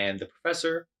 and the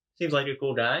professor seems like a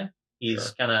cool guy.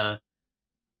 He's kind of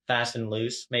fast and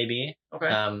loose, maybe.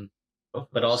 Okay.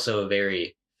 But also a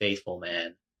very faithful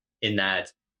man in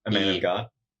that a man of God,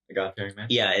 a God-fearing man.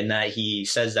 Yeah, in that he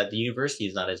says that the university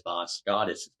is not his boss, God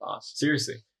is his boss.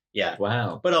 Seriously. Yeah.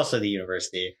 Wow. But also the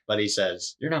university. But he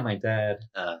says, "You're not my dad.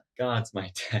 God's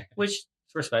my dad," which is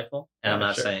respectful. And I'm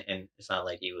not saying, and it's not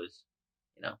like he was,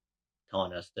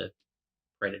 telling us to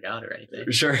pray to God or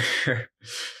anything. Sure.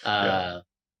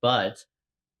 But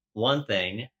one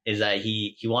thing is that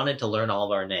he wanted to learn all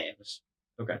of our names.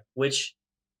 Okay. Which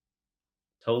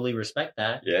totally respect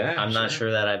that. Yeah. I'm not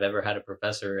sure that I've ever had a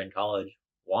professor in college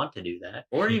want to do that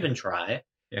or even try.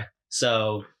 Yeah.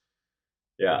 So.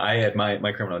 Yeah, I had my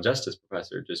criminal justice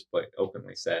professor just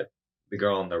openly said, "The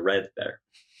girl in the red there."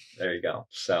 There you go.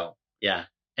 So. Yeah.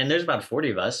 And there's about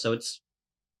 40 of us, so it's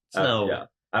no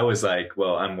I was like,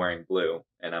 well, I'm wearing blue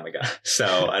and I'm a guy,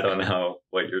 so I don't know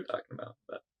what you're talking about.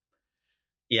 But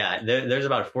yeah, there's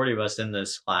about 40 of us in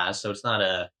this class, so it's not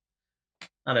a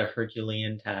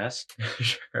Herculean task,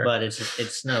 sure. but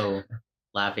it's no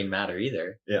laughing matter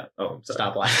either. Yeah. Oh, I'm sorry.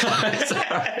 Stop laughing.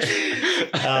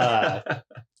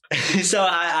 So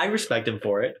I respect him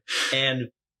for it, and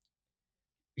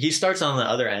he starts on the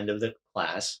other end of the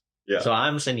class. Yeah. So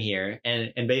I'm sitting here,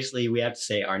 and basically we have to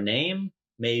say our name,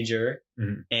 major,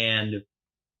 and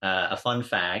a fun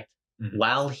fact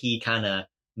while he kind of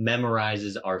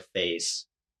memorizes our face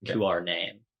to our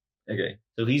name. Okay.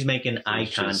 So he's making eye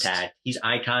contact. He's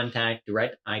eye contact,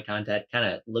 direct eye contact,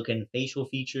 kind of looking facial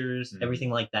features, everything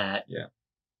like that. Yeah.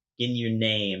 Getting your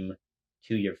name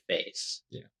to your face.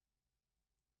 Yeah.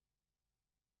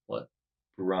 What?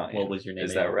 Brian. What was your name?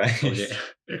 Is that right?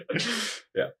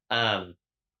 Yeah.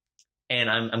 And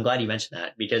I'm glad you mentioned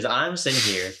that, because I'm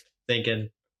sitting here thinking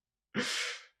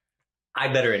I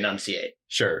better enunciate.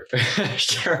 Sure.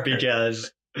 Sure.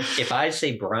 Because if I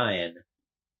say Brian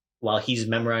while he's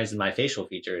memorizing my facial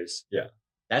features, yeah,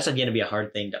 that's going to be a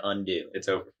hard thing to undo. It's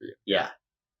over for you. Yeah.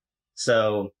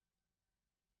 So,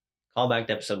 call back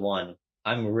to episode 1.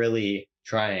 I'm really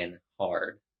trying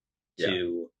hard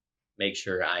to make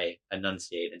sure I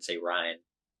enunciate and say Ryan.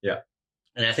 Yeah.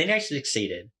 And I think I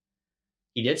succeeded.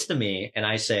 He gets to me and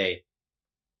I say,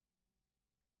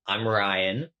 I'm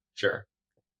Ryan. Sure.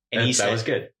 And he said, that was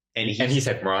good. And he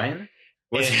said, Ryan?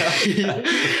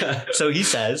 So he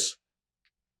says,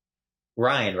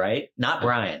 Ryan, right? Not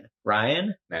Brian.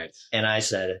 Ryan? Nice. And I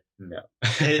said, no.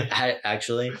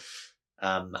 Actually,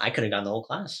 I could have gone the whole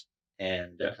class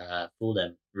and fooled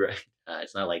him. Right.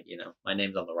 It's not like, my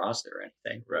name's on the roster or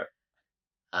anything.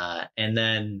 Right. And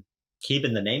then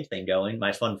keeping the name thing going,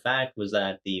 my fun fact was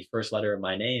that the first letter of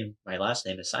my name, my last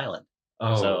name, is silent.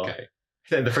 Oh, so, okay.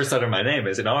 Then the first letter of my name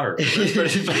is an R. That's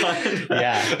pretty fun.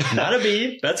 Yeah, not a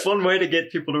B. That's one way to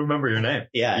get people to remember your name.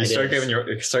 Yeah, you start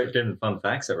giving fun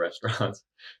facts at restaurants.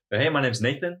 But hey, my name's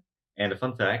Nathan, and a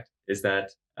fun fact is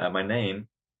that my name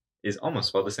is almost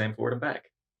spelled the same forward and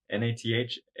back.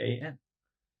 Nathan.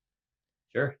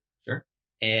 Sure.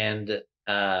 And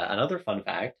another fun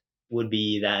fact would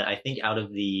be that I think out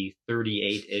of the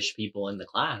 38-ish people in the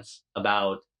class,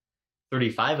 about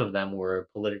 35 of them were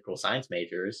political science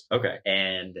majors. Okay.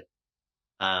 And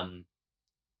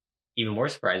even more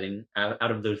surprising,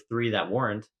 out of those 3 that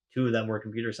weren't, 2 of them were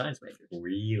computer science majors.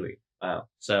 Really? Wow.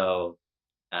 So,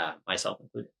 myself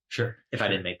included. Sure. If I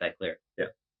didn't make that clear. Yeah.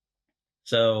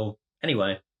 So,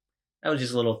 anyway, that was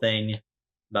just a little thing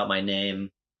about my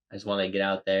name. I just wanted to get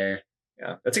out there.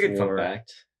 Yeah, that's a good fun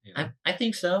fact. Yeah. I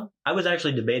think so. I was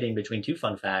actually debating between 2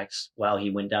 fun facts while he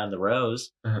went down the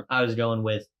rows. I was going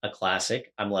with a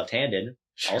classic, I'm left-handed,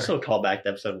 also call back to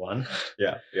episode 1.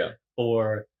 Yeah.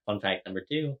 Or fun fact number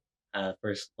 2,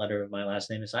 first letter of my last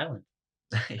name is silent.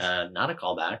 Nice. Not a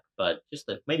callback, but just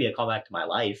maybe a callback to my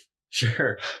life.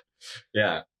 Sure.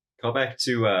 Yeah. Call back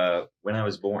to when I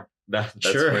was born. That's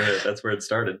where it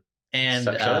started. And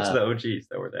shout out to the OGs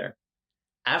that were there.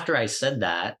 After I said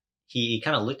that, he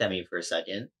kind of looked at me for a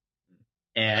second,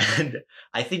 and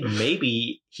I think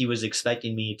maybe he was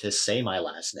expecting me to say my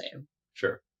last name.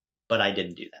 Sure. But I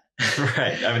didn't do that.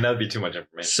 Right. I mean, that would be too much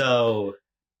information. So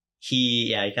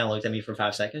he kind of looked at me for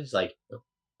 5 seconds, like,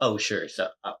 oh, sure. So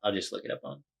I'll just look it up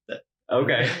on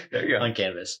okay. There you go. On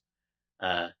Canvas.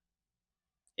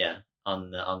 Yeah,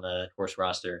 on the course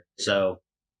roster. So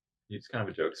he's kind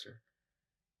of a jokester.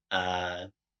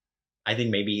 I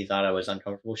think maybe he thought I was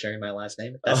uncomfortable sharing my last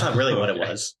name. That's not really what it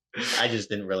was. I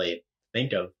just didn't really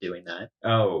think of doing that.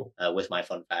 Oh, with my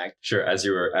fun fact. Sure. As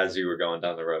you were going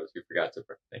down the road, you forgot to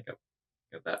think of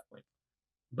at that point.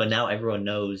 But now everyone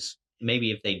knows.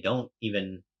 Maybe if they don't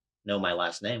even know my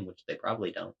last name, which they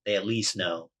probably don't, they at least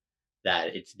know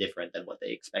that it's different than what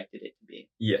they expected it to be.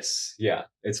 Yes. Yeah.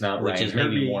 It's not which Ryan is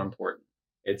maybe Herbie. more important.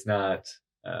 It's not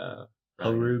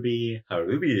Harubi.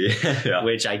 Yeah.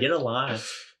 Which I get a lot.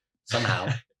 Somehow.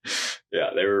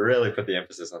 Yeah, they really put the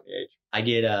emphasis on the H. I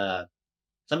get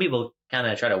some people kind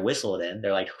of try to whistle it in.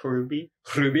 They're like Ruby.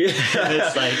 And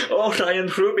it's like, oh, Ryan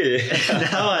Ruby.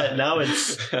 now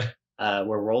it's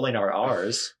we're rolling our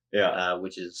R's. Yeah.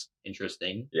 Which is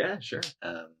interesting. Yeah, sure.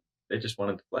 They just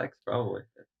wanted to flex, probably.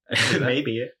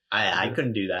 Maybe. I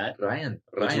couldn't do that. Ryan,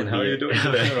 how are you doing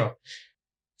today?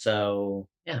 So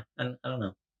yeah, I don't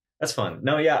know. That's fun.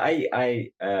 No, yeah,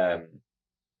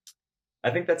 I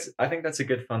think that's a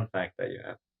good fun fact that you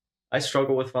have. I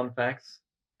struggle with fun facts,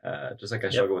 just like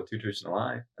I struggle with 2 truths and a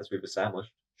lie, as we've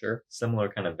established. Sure. Similar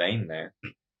kind of vein there.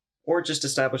 Or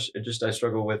I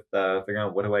struggle with figuring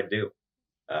out, what do I do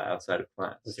outside of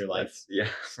class? With your life. Yeah,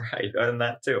 right. And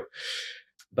that too.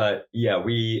 But yeah,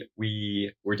 we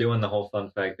were doing the whole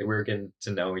fun fact that we were getting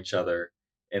to know each other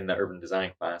in the urban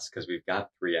design class because we've got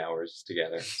 3 hours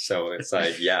together. So it's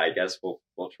like, yeah, I guess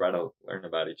we'll try to learn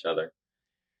about each other.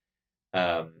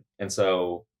 And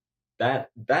so that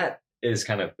is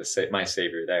kind of my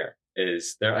savior there.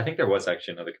 Is there? I think there was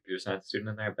actually another computer science student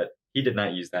in there, but he did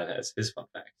not use that as his fun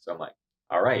fact. So I'm like,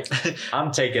 all right,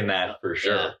 I'm taking that for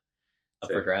sure. Yeah.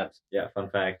 Up for grabs. Yeah, fun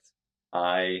fact.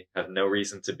 I have no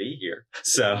reason to be here.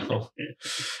 So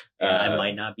I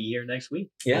might not be here next week.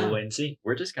 Yeah. We'll wait and see.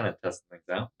 We're just kind of testing things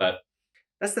out. But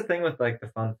that's the thing with like the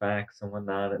fun facts and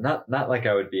whatnot. And not like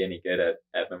I would be any good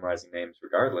at memorizing names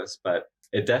regardless, but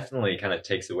it definitely kind of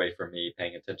takes away from me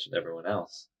paying attention to everyone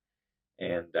else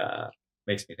and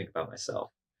makes me think about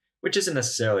myself, which isn't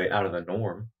necessarily out of the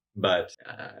norm, but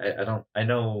I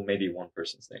know maybe one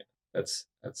person's name. That's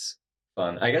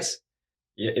fun. I guess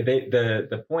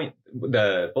the bullet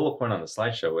point on the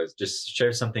slideshow was just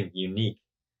share something unique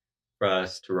for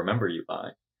us to remember you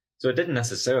by. So it didn't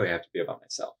necessarily have to be about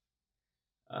myself.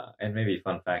 And maybe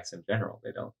fun facts in general,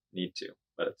 they don't need to,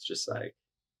 but it's just like,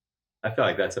 I feel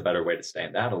like that's a better way to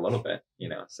stand out a little bit,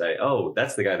 say, oh,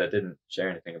 that's the guy that didn't share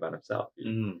anything about himself.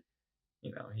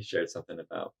 He shared something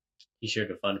about. He shared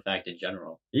a fun fact in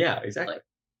general. Yeah, exactly.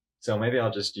 So maybe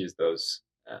I'll just use those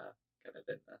kind of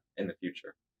in the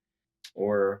future,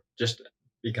 or just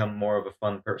become more of a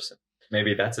fun person.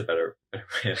 Maybe that's a better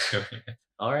way of doing it.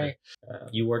 All right.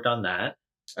 You worked on that.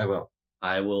 I will.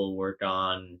 I will work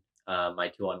on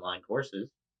my 2 online courses.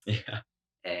 Yeah.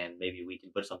 And maybe we can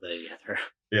put something together.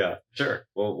 Yeah, sure.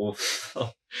 We'll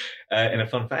and a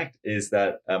fun fact is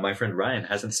that my friend Ryan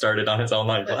hasn't started on his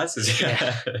online classes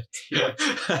yet.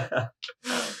 Yeah.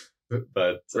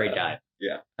 But great guy.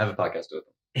 Yeah, I have a podcast with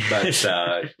him.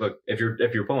 But look, if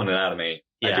you're pulling it out of me,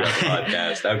 I do have a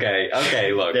podcast.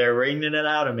 Okay. Look, they're wringing it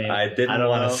out of me. I didn't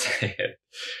want to say it.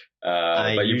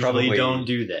 But you probably don't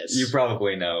do this. You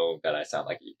probably know that I sound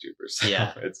like a YouTuber. So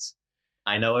yeah,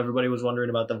 I know everybody was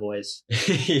wondering about the voice.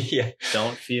 Yeah.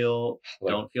 Don't feel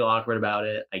awkward about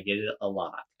it. I get it a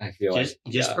lot. I feel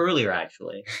just earlier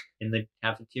actually in the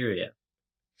cafeteria,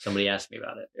 somebody asked me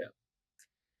about it. Yeah.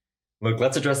 Look,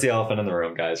 let's address the elephant in the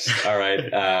room, guys. All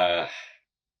right.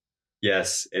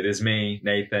 Yes, it is me,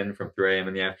 Nathan, from 3 a.m.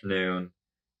 in the afternoon.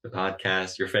 The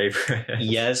podcast, your favorite.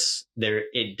 Yes,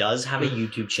 it does have a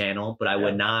YouTube channel, but I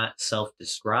would not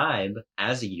self-describe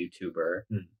as a YouTuber.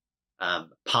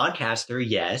 Podcaster,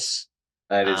 yes.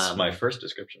 That is my first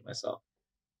description of myself.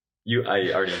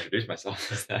 I already introduced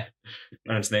myself as that.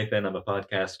 My name's Nathan. I'm a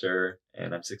podcaster,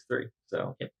 and I'm 6'3".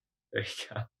 So there you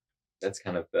go. That's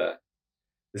kind of the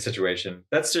situation.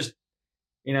 That's just,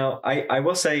 I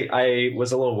will say I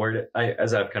was a little worried.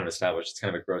 As I've kind of established, it's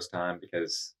kind of a gross time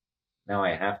because now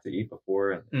I have to eat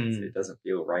before, and it doesn't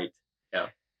feel right. Yeah.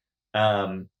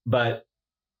 But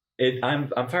I'm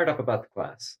fired up about the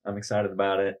class. I'm excited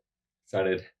about it.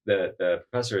 Excited. The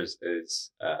professor is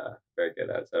very good,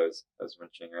 as I was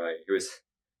mentioning earlier.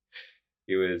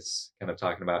 He was kind of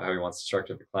talking about how he wants to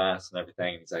structure the class and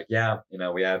everything. And he's like, yeah,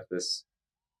 we have this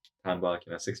time block,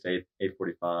 6 to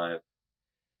 8:45.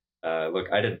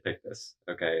 Look, I didn't pick this.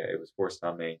 Okay, it was forced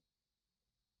on me.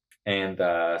 And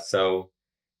so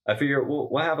I figure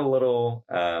we'll have a little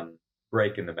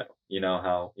break in the middle. You know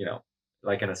how,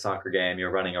 like in a soccer game,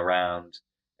 you're running around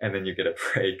and then you get a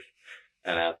break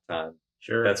at halftime.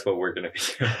 Sure. That's what we're going to be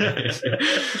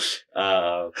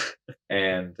doing.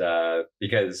 And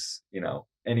because,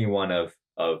 anyone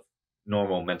of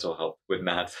normal mental health would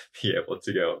not be able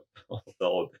to go the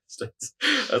whole distance.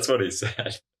 That's what he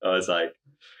said. I was like,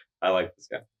 I like this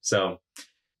guy. So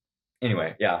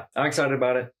anyway, yeah, I'm excited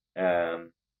about it.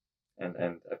 And I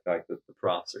feel like the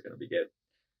profs are going to be good.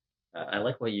 I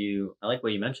like what you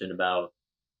mentioned about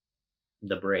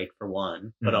the break for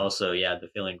one, but also, the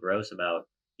feeling gross about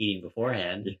eating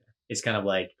beforehand. Yeah. It's kind of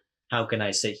like, how can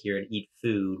I sit here and eat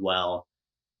food while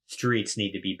streets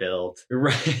need to be built?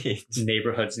 Right.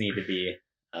 Neighborhoods need to be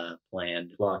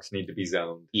planned. Blocks need to be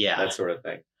zoned. Yeah. That sort of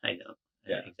thing. I know.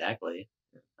 Yeah. Exactly.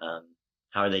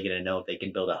 How are they going to know if they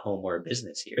can build a home or a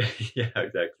business here? Yeah,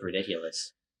 exactly. It's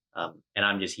ridiculous. And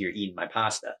I'm just here eating my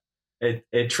pasta. It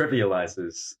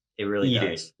trivializes. It really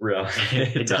eating. Does. Really.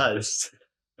 It does.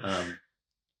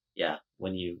 Yeah,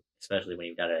 especially when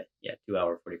you've got a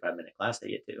 2-hour 45-minute class to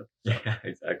get to. So. Yeah,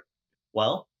 exactly.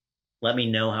 Well, let me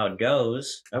know how it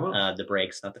goes. I will. The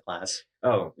breaks, not the class.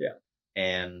 Oh, yeah.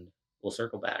 And we'll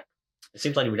circle back. It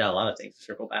seems like we got a lot of things to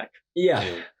circle back.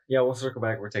 Yeah. Yeah, we'll circle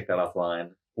back. We'll take that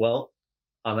offline. Well,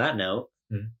 on that note,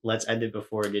 let's end it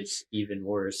before it gets even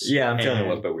worse. Yeah, I'm feeling a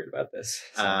little bit weird about this.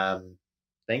 So.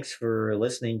 Thanks for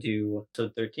listening to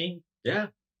episode 13. Yeah.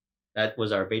 That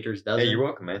was our Baker's Dozen. Hey, you're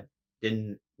welcome, man.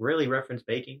 Didn't really reference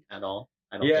baking at all.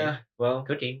 I don't Yeah, think. well,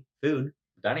 Cooking, food,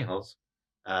 dining halls.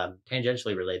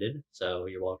 Tangentially related, so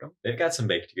you're welcome. They've got some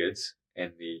baked goods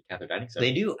in the Cather Dining Center.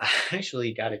 They do. I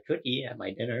actually got a cookie at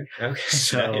my dinner. Okay,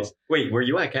 So nice. Wait, were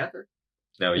you at Cather?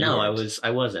 No, you no, weren't. I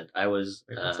wasn't. I was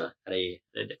Wait, what's that? at a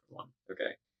different one.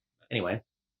 Okay. Anyway,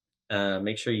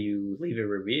 make sure you leave a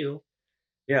review.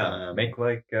 Yeah, make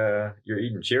like you're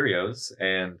eating Cheerios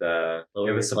and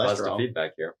give us some positive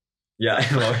feedback here. Yeah,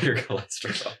 lower your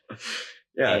cholesterol.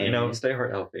 Yeah, And stay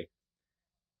heart healthy.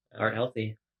 Heart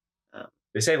healthy.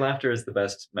 They say laughter is the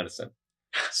best medicine.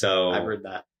 So I've heard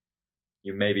that.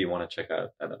 you maybe want to check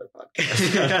out another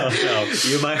podcast. I don't know.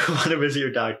 You might want to visit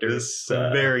your doctor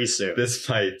very soon. This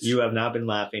might. You have not been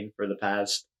laughing for the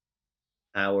past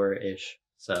hour-ish.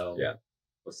 So yeah,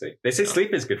 we'll see. They say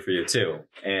sleep is good for you too.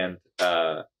 And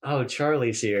oh,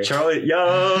 Charlie's here. Charlie,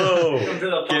 yo,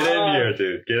 get in here,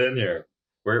 dude. Get in here.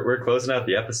 We're closing out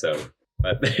the episode.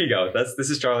 But there you go. This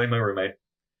is Charlie, my roommate.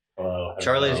 Hello.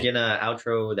 Charlie's gonna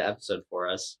outro the episode for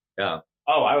us. Yeah.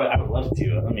 Oh, I would love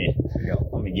to. Let me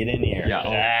get in here.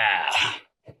 Yeah.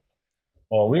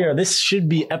 Well, this should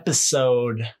be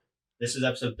episode This is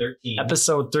episode 13.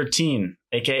 Episode 13,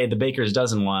 aka the Baker's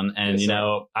Dozen one. And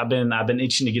Yes, I've been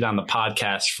itching to get on the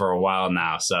podcast for a while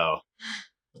now. So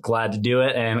glad to do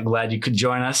it and glad you could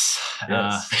join us.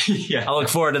 Yes. Yeah. I look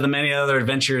forward to the many other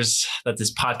adventures that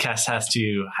this podcast has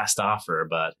to offer.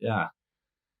 But yeah.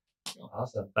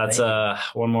 Awesome. That's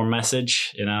one more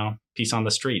message, peace on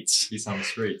the streets. Peace on the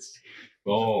streets.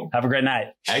 Boom. Have a great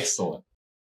night. Excellent.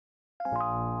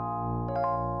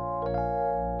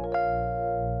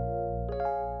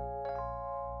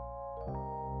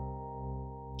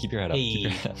 Keep your head up. Keep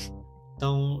your head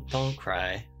up. Don't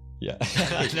cry. Yeah.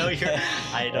 I know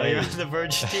you're on the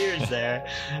verge of tears there,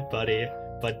 buddy.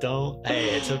 But don't. Hey,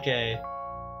 it's okay.